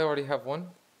 I already have one.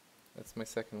 That's my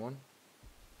second one.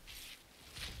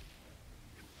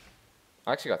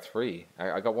 I actually got 3.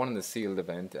 I got one in the sealed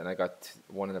event, and I got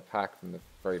one in the pack from the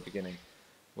very beginning.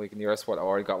 Waken the Earth, what? I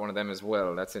already got one of them as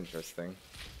well. That's interesting.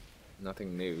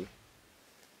 Nothing new.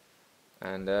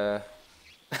 And,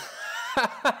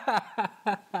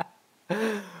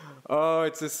 oh,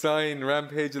 it's a sign.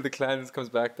 Rampage of the Clans comes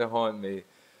back to haunt me.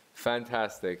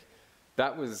 Fantastic.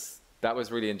 That was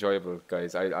really enjoyable,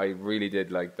 guys. I really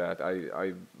did like that.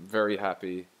 I'm very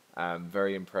happy.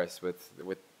 Very impressed with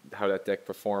how that deck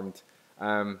performed.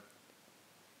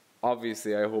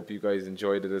 Obviously, I hope you guys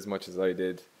enjoyed it as much as I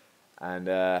did. And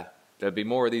there'll be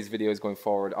more of these videos going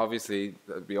forward. Obviously,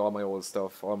 there'll be all my old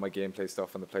stuff, all my gameplay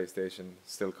stuff on the PlayStation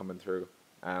still coming through.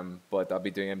 But I'll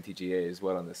be doing MTGA as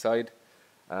well on the side.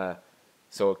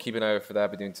 So keep an eye out for that. I'll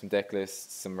be doing some deck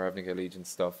lists, some Ravnica Legion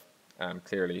stuff.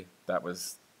 Clearly, that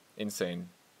was insane.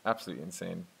 Absolutely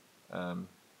insane.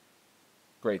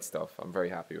 Great stuff. I'm very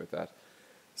happy with that.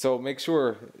 So make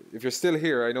sure, if you're still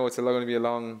here, I know it's going to be a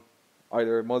long,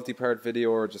 either a multi-part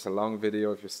video or just a long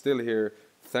video. If you're still here,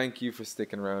 thank you for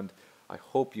sticking around. I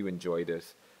hope you enjoyed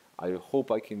it. I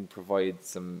hope I can provide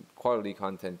some quality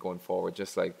content going forward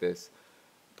just like this.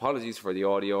 Apologies for the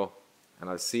audio, and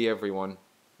I'll see everyone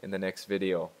in the next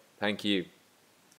video. Thank you.